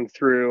going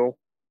through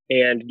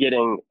and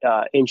getting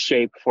in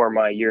shape for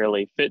my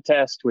yearly fit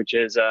test, which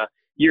is a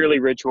yearly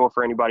ritual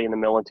for anybody in the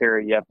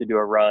military. You have to do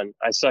a run.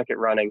 I suck at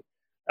running.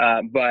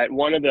 But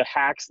one of the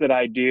hacks that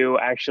I do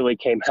actually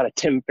came out of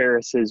Tim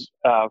Ferriss's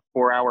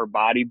 4-Hour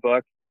Body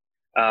book.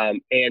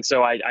 And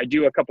so I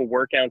do a couple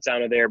workouts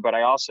out of there, but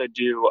I also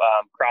do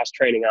cross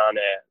training on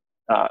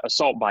a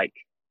assault bike.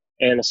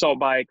 An assault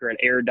bike or an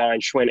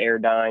Airdyne, Schwinn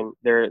Airdyne.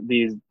 They're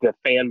the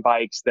fan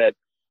bikes that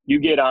you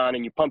get on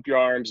and you pump your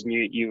arms and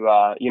you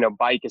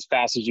bike as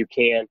fast as you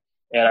can.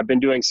 And I've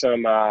been doing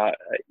some high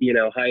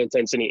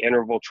intensity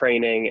interval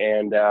training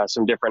and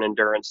some different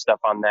endurance stuff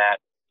on that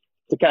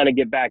to kind of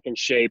get back in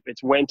shape.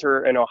 It's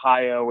winter in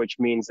Ohio, which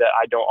means that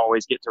I don't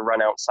always get to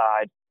run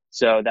outside.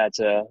 So that's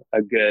a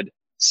good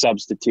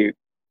substitute.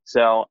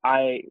 So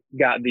I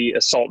got the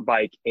assault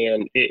bike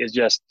and it is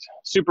just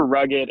super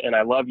rugged and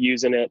I love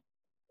using it.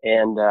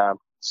 And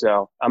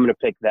so I'm going to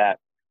pick that.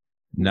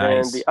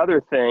 Nice. And the other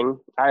thing,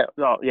 I've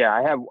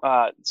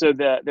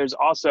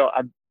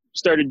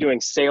started doing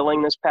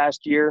sailing this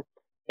past year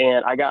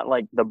and I got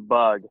like the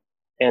bug.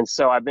 And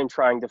so I've been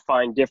trying to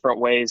find different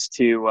ways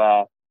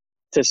to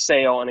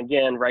sail. And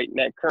again,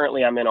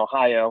 currently I'm in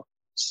Ohio.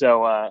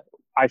 So I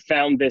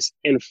found this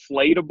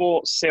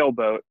inflatable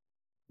sailboat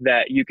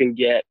that you can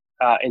get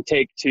and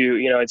take to,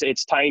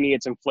 it's tiny,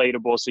 it's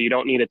inflatable. So you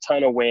don't need a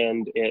ton of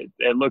wind.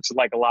 It looks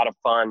like a lot of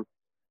fun.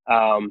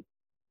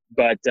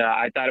 But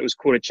I thought it was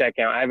cool to check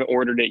out. I haven't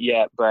ordered it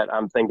yet, but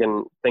I'm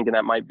thinking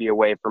that might be a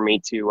way for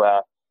me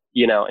to,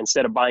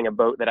 instead of buying a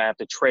boat that I have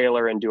to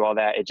trailer and do all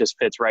that, it just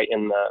fits right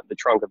in the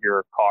trunk of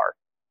your car.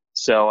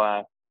 So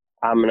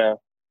I'm going to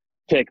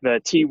pick the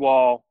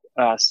T-Wall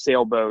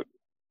sailboat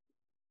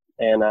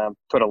and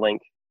put a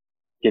link,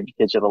 get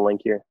you the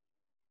link here.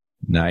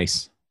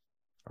 Nice.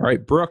 All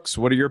right, Brooks,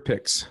 what are your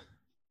picks?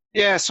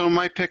 Yeah, so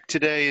my pick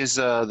today is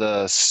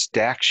the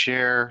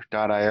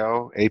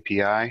Stackshare.io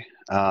API.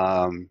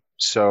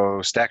 So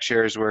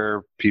Stackshare is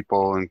where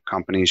people and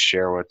companies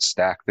share what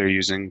stack they're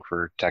using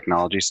for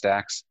technology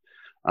stacks.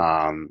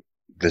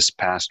 This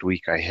past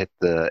week, I hit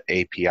the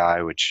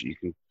API, which you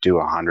can do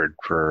 100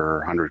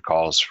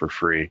 calls for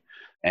free.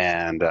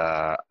 And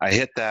I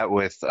hit that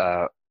with,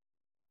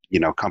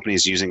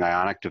 companies using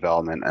Ionic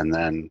development, and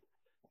then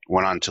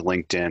went on to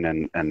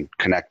LinkedIn and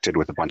connected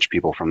with a bunch of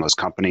people from those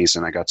companies,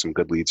 and I got some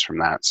good leads from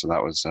that. So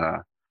that was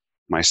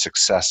my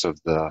success of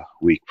the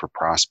week for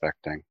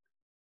prospecting.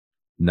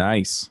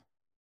 Nice.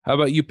 How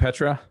about you,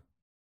 Petra?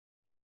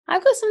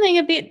 I've got something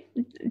a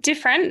bit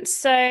different.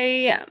 So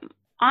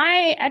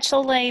I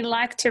actually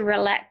like to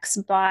relax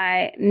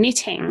by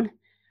knitting,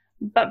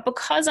 but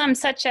because I'm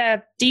such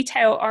a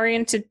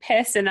detail-oriented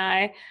person,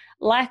 I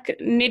like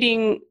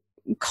knitting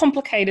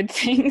complicated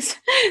things.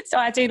 So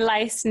I do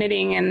lace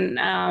knitting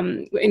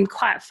and in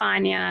quite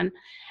fine yarn.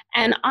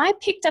 And I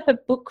picked up a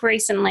book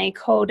recently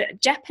called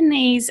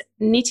Japanese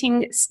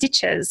Knitting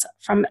Stitches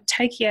from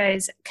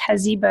Tokyo's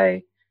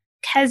Kazikobo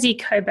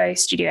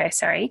Studio,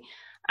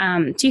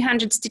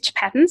 200 Stitch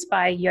Patterns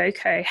by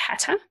Yoko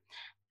Hatta.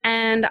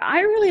 And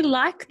I really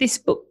like this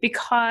book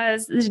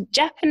because the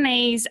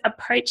Japanese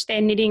approach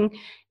their knitting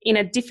in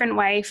a different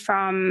way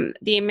from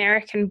the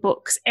American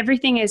books.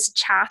 Everything is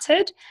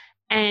charted,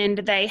 and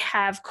they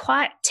have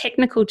quite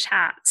technical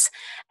charts,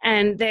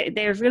 and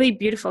they're really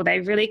beautiful. They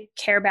really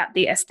care about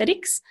the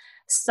aesthetics.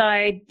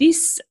 So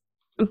this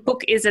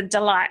book is a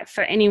delight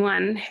for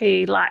anyone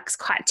who likes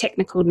quite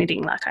technical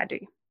knitting like I do.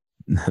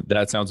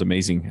 That sounds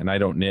amazing, and I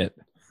don't knit.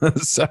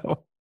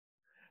 So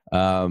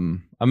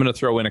I'm going to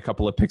throw in a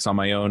couple of picks on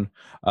my own.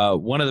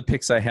 One of the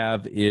picks I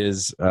have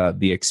is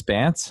The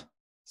Expanse.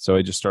 So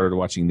I just started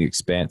watching The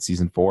Expanse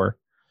season 4.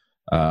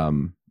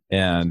 And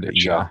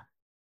yeah,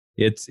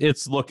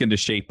 it's looking to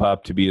shape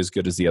up to be as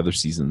good as the other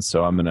seasons.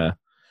 So I'm going to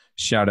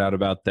shout out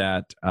about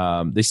that.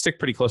 They stick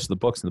pretty close to the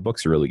books, and the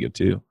books are really good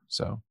too.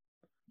 So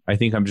I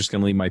think I'm just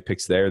going to leave my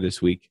picks there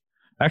this week.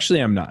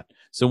 Actually, I'm not.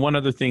 So one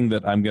other thing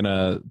that I'm going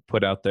to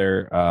put out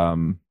there,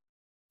 I've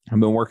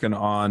been working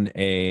on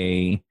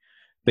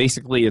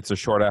basically it's a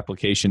short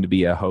application to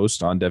be a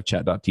host on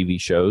devchat.tv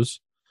shows.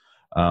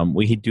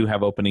 We do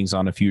have openings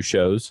on a few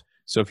shows.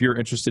 So if you're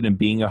interested in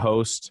being a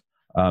host,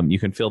 you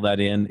can fill that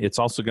in. It's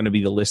also going to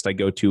be the list I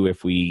go to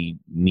if we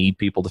need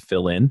people to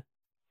fill in.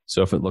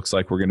 So if it looks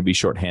like we're going to be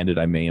shorthanded,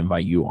 I may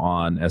invite you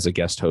on as a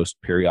guest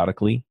host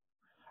periodically.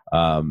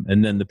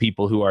 And then the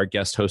people who are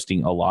guest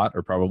hosting a lot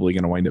are probably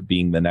going to wind up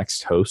being the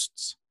next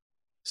hosts.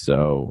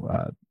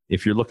 So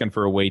if you're looking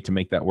for a way to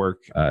make that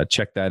work,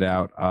 check that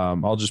out.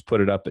 I'll just put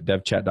it up at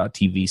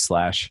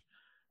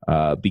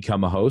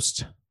devchat.tv/become a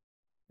host.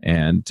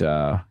 And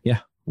yeah,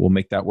 we'll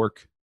make that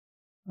work.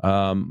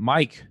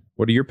 Mike,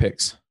 what are your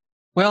picks?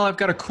 Well, I've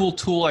got a cool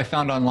tool I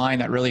found online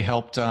that really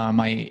helped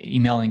my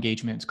email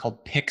engagement. It's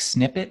called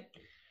PickSnippet,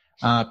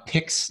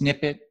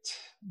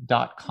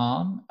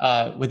 picksnippet.com,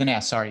 with an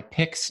S,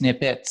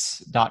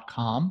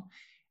 picksnippets.com.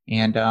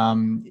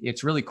 And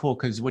it's really cool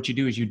because what you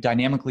do is you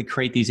dynamically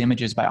create these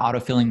images by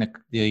autofilling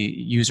the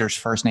user's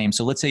first name.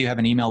 So let's say you have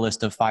an email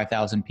list of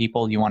 5,000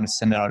 people you want to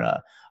send out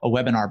a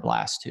webinar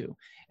blast to,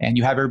 and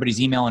you have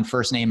everybody's email and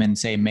first name in,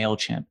 say,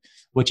 MailChimp.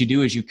 What you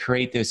do is you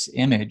create this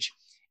image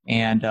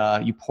and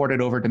you port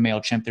it over to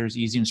MailChimp. There's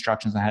easy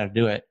instructions on how to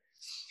do it.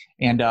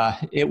 And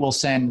it will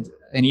send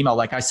an email.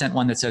 Like I sent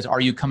one that says,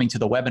 "Are you coming to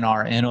the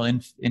webinar?" And it'll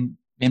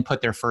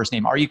input their first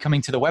name. "Are you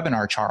coming to the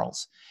webinar,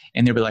 Charles?"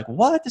 And they'll be like,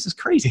 "What? This is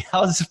crazy.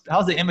 How's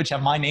the image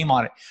have my name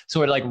on it?"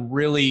 So it like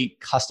really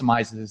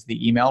customizes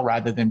the email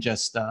rather than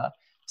just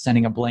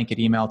sending a blanket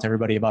email to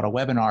everybody about a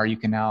webinar. You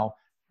can now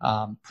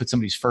put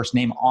somebody's first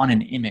name on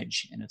an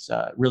image, and it's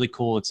really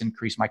cool. It's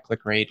increased my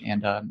click rate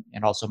and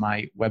also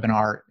my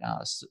webinar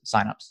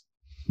signups.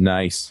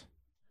 Nice.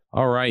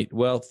 All right.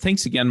 Well,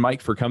 thanks again,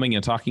 Mike, for coming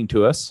and talking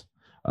to us.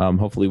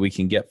 Hopefully we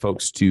can get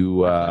folks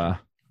to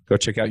go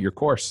check out your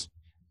course.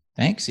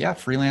 Thanks. Yeah,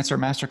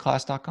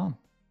 freelancermasterclass.com.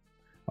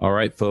 All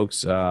right,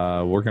 folks,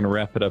 we're going to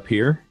wrap it up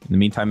here. In the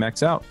meantime,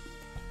 Max out.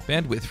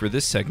 Bandwidth for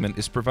this segment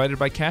is provided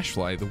by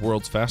CacheFly, the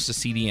world's fastest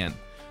CDN.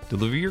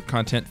 Deliver your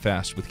content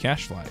fast with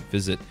CacheFly.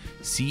 Visit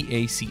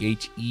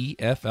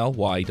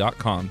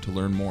CACHEFLY.com to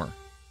learn more.